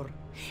spore.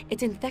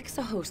 It infects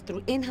a host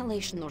through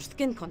inhalation or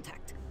skin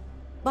contact.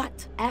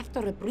 But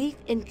after a brief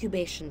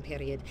incubation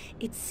period,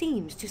 it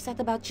seems to set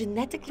about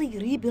genetically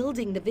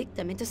rebuilding the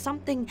victim into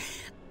something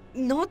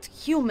not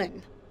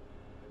human.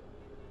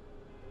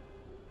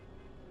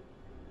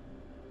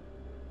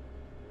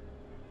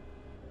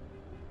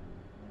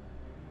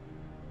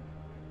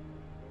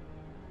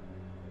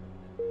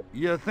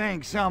 You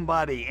think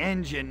somebody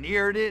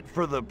engineered it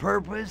for the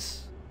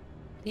purpose?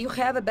 You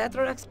have a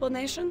better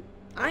explanation?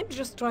 I'm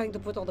just trying to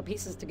put all the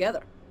pieces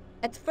together.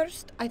 At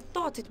first, I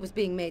thought it was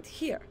being made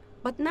here,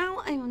 but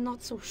now I'm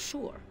not so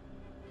sure.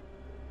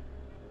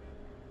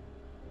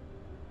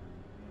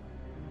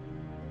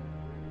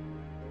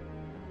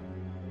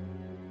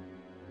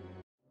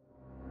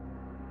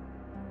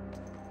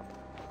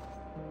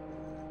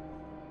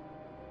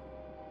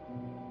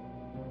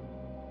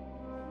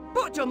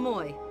 Roger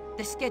Moy.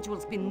 The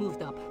schedule's been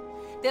moved up.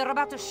 They're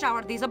about to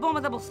shower these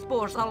abominable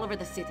spores all over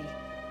the city.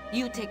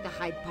 You take the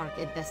Hyde Park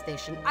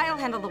infestation. I'll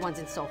handle the ones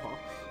in Soho.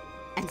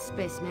 And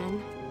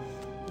Spaceman,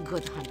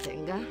 good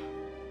hunting.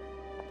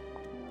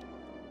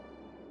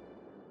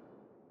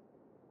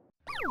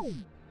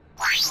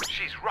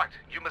 She's right.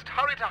 You must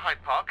hurry to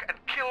Hyde Park and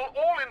kill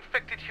all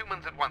infected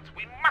humans at once.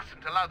 We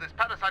mustn't allow this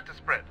parasite to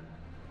spread.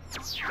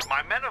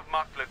 My men have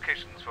marked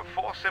locations for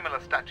 4 similar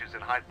statues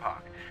in Hyde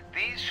Park.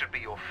 These should be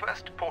your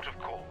first port of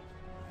call.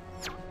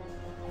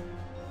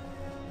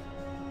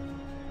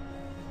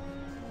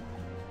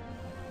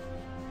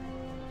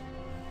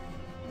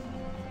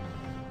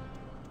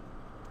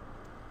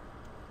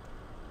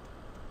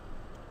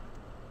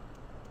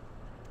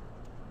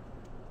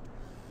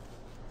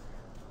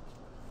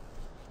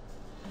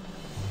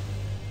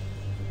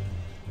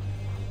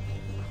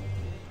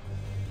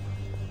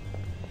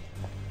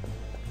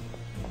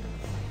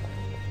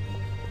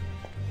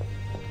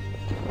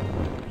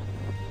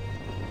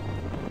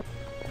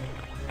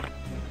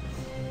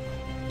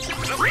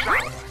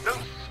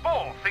 Those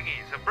spore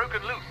thingies have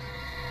broken loose.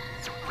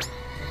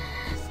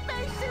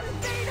 Space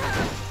invader!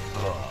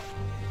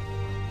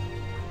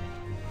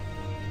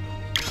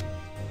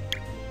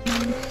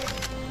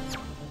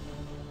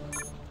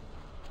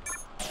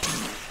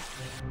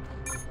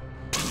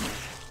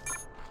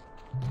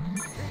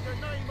 In the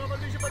name of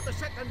Elizabeth II,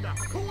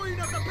 Queen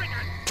of the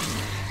Britons!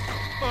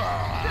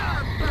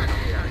 Stand back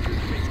here, you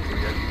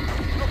miscreant!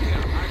 Look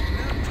here, I've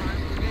no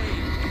time for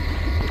games.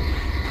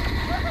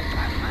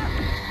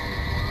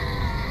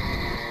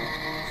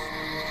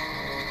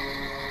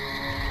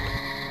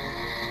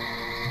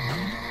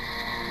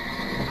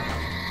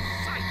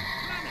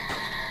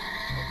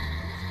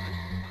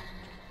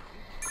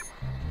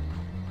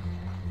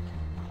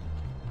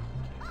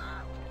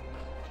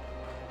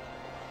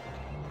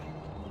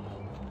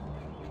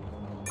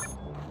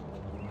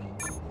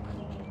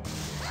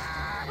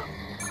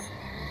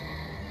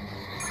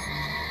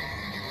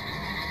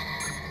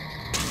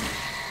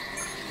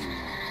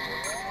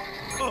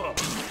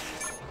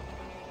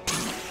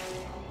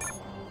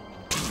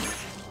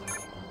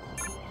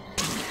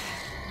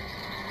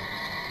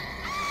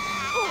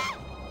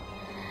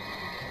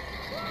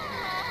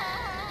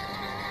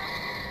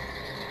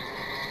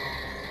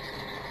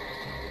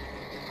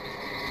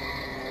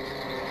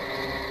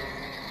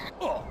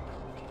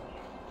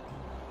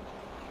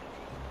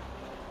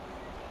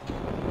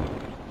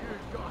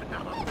 You've got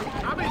another thing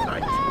coming,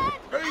 mate!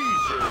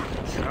 Easy,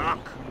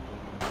 Chuck!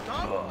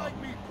 Don't make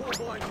me pull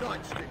my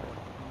nightstick on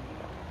you.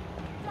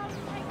 Don't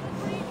take the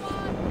green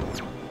one!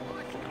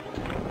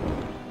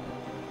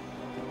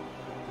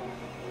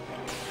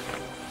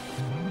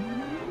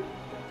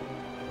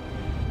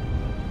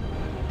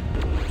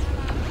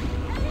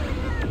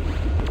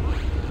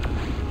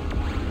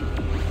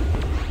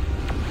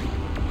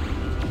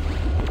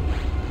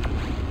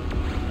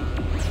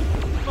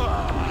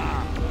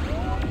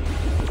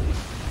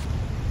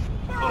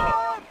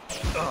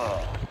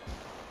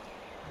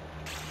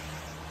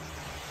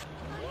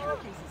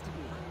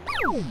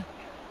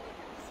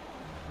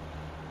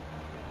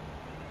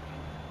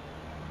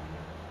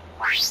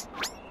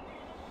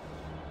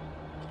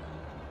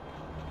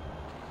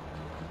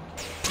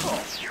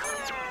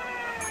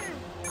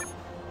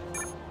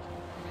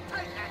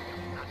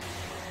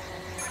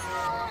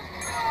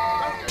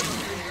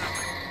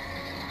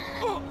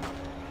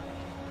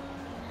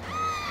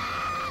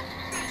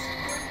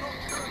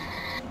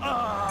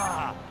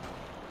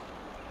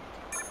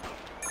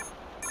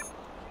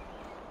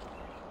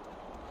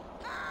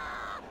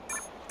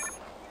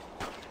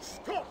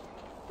 Stop!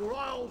 Or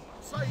I'll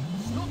say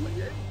stop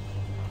again.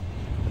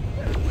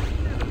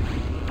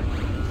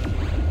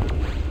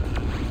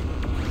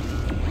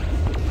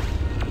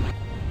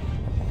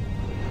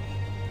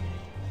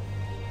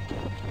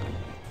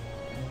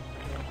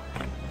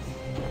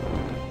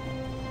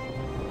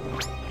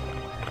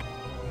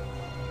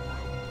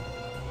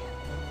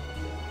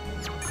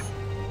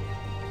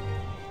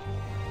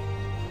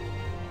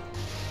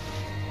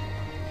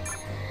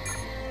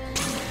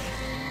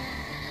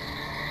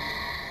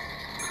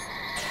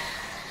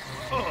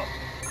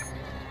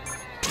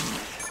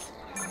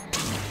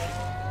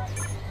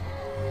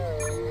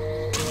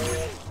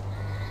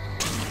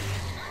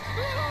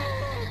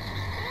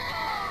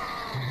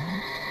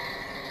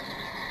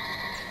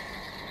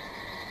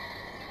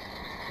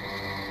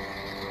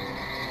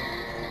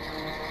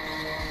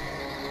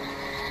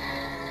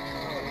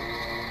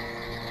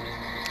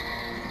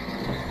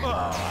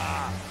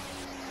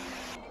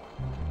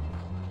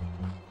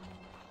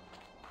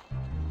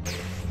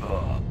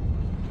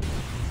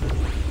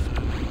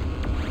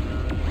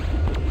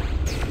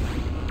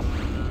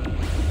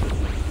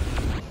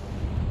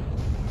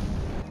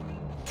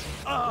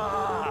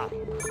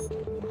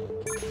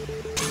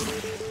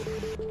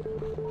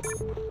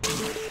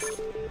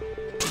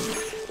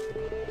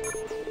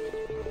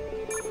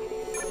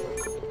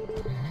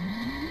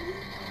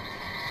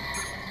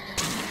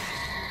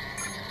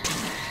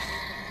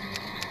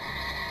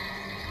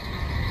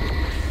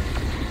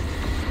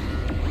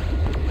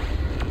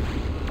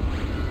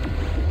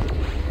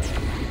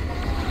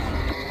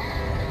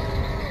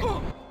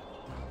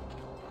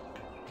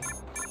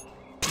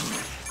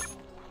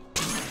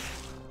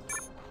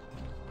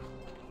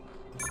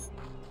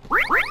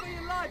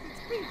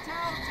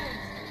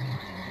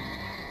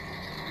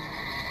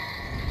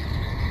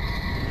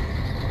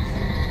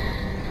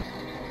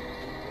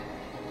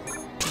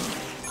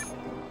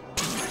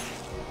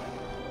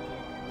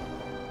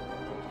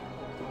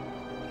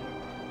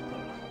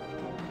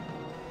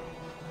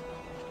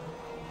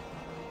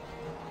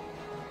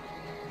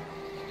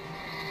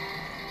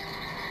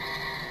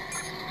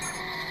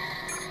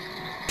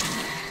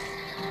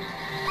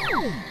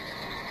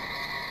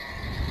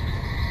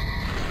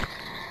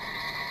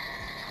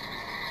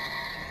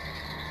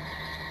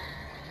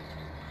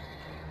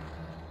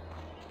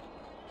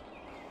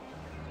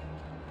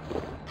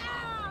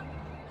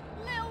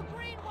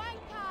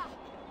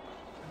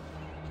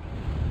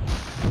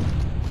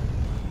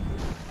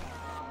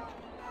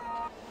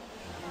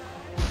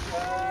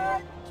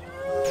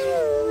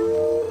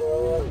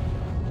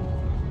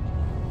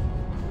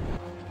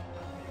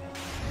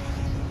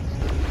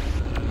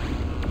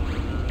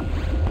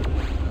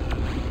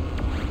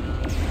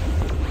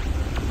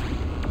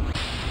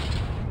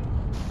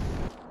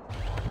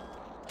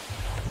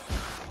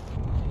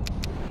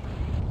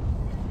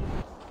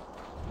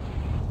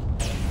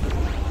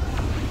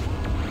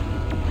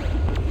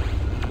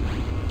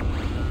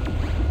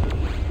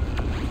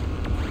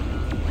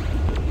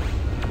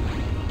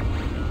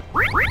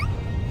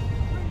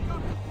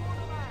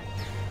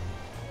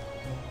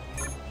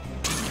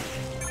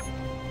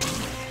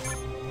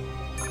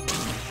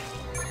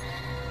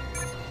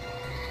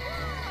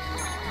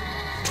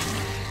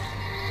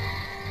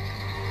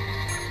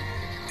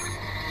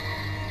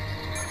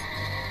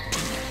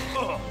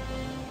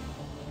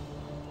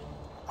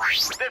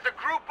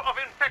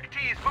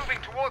 infectees moving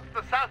towards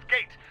the south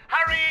gate.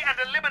 Hurry and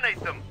eliminate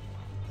them.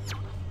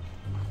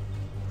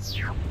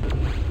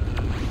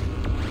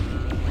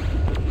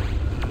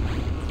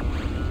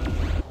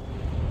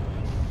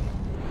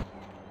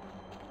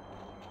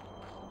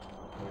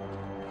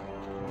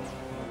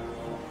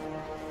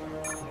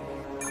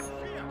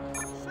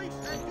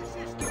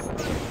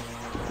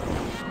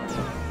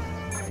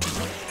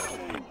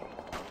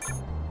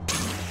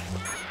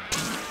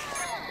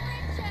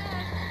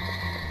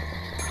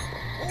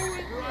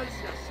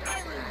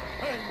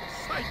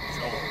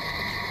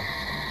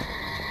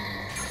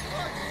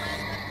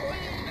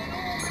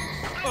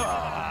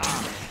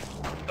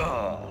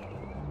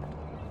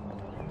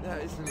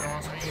 That is the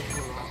last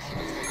picture.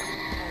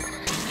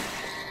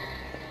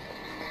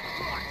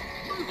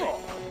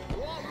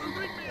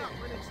 Ring me up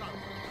when it's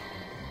over.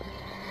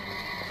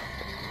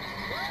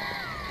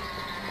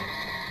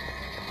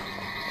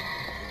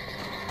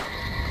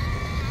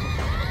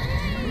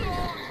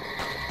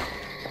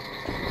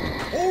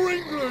 For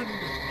England,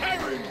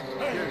 Harry!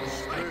 You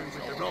screwed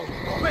with the wrong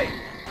Bobby!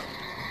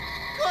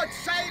 God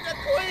save the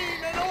Queen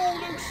and all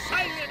who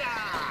sail in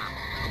her!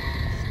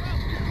 Stop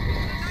you!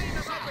 In the name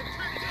of our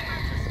Britannic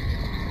Majesty!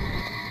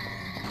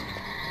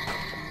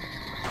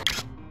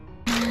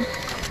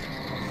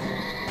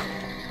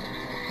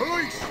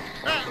 Police,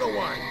 out of the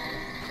way!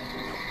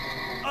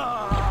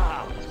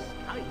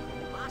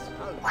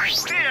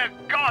 Dear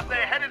God,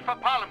 they're headed for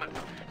Parliament.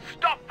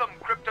 Stop them,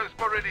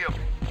 Cryptosporidium.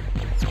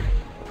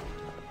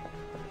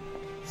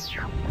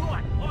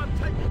 Right, I'm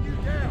taking you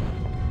down!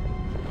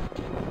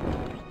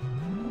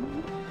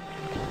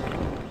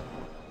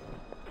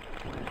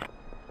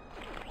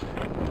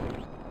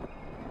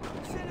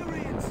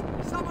 Centurions!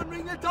 Someone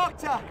ring the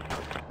doctor!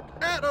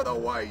 Out of the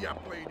way, you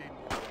bleeding!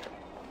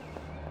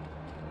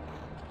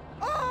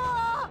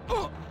 Ah!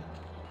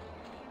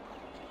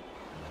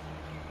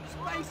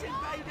 Space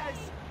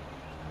invaders!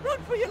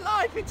 Run for your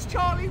life, it's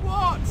Charlie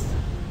Watts!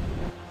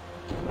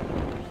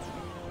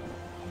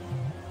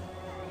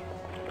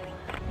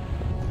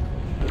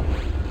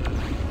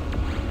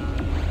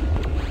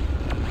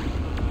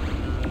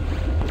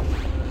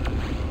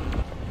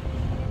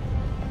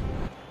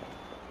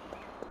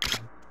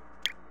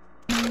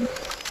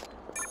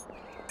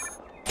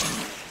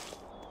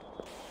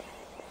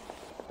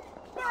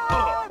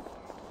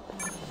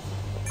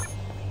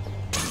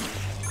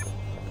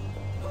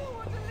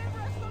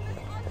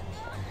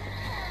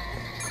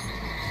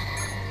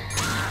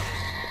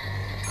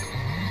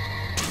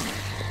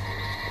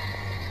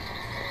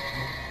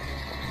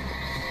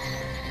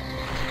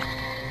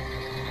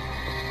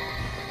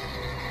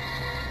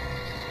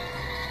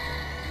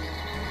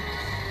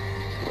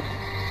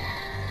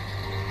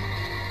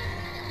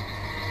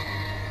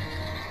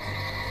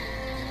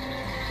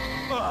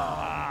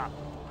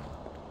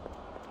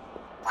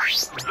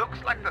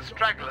 Looks like the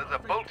stragglers are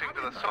bolting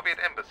to the Soviet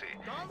embassy.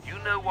 You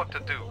know what to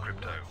do,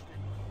 Crypto.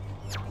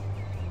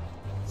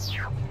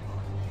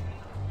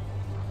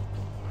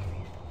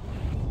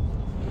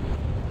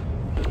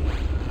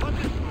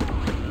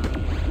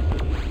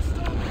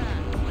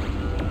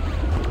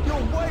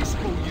 You're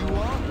wasteful, you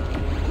are!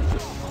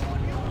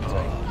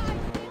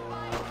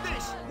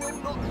 This will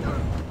not do!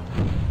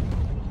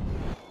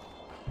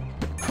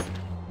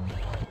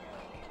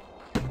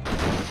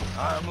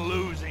 I'm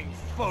losing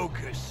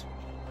focus.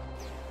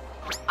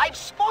 I've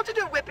spotted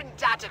a weapon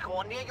data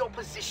core near your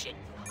position.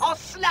 I'll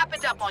slap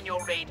it up on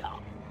your radar.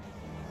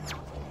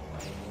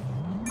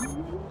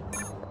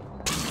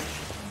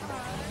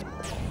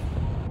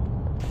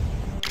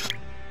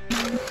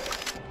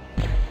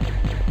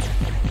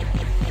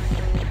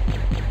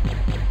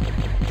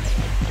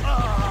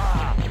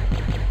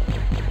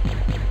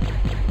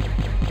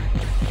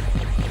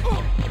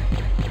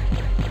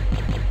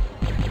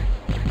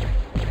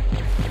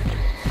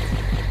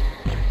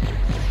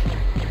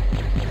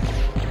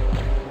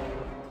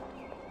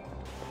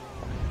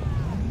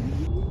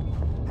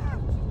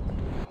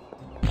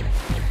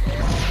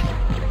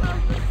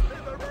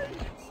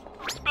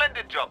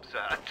 Job, sir.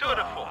 A tour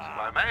de force, if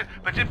I may.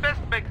 But you'd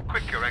best make a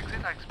quick your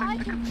exit. I expect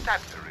the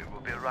constabulary will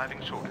be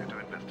arriving shortly to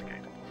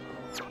investigate.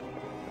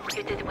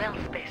 You did well,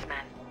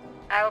 spaceman.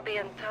 I'll be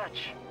in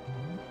touch.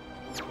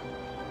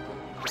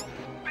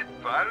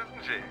 Spitfire,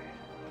 isn't she?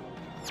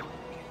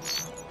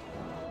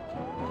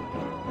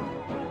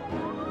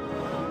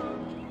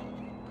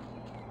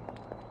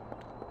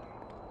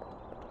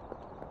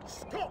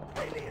 Stop,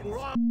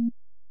 aliens!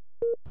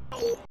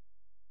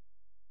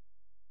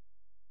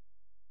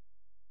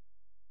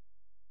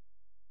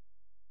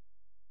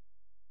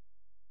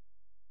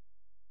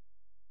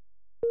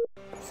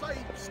 Say,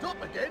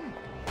 stop again!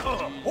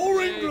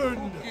 For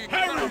England!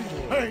 Harry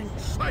and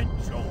St.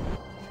 George!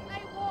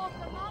 They walk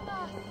among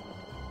us.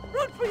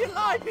 Run for your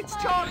life, it's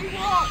Charlie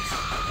Watts!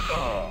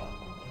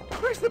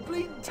 Where's the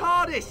bleeding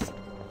TARDIS?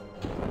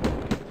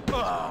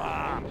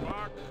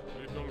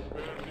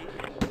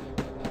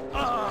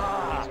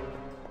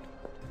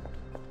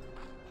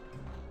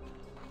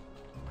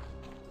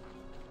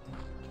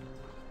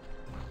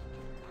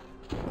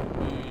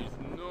 There's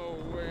no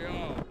way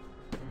out.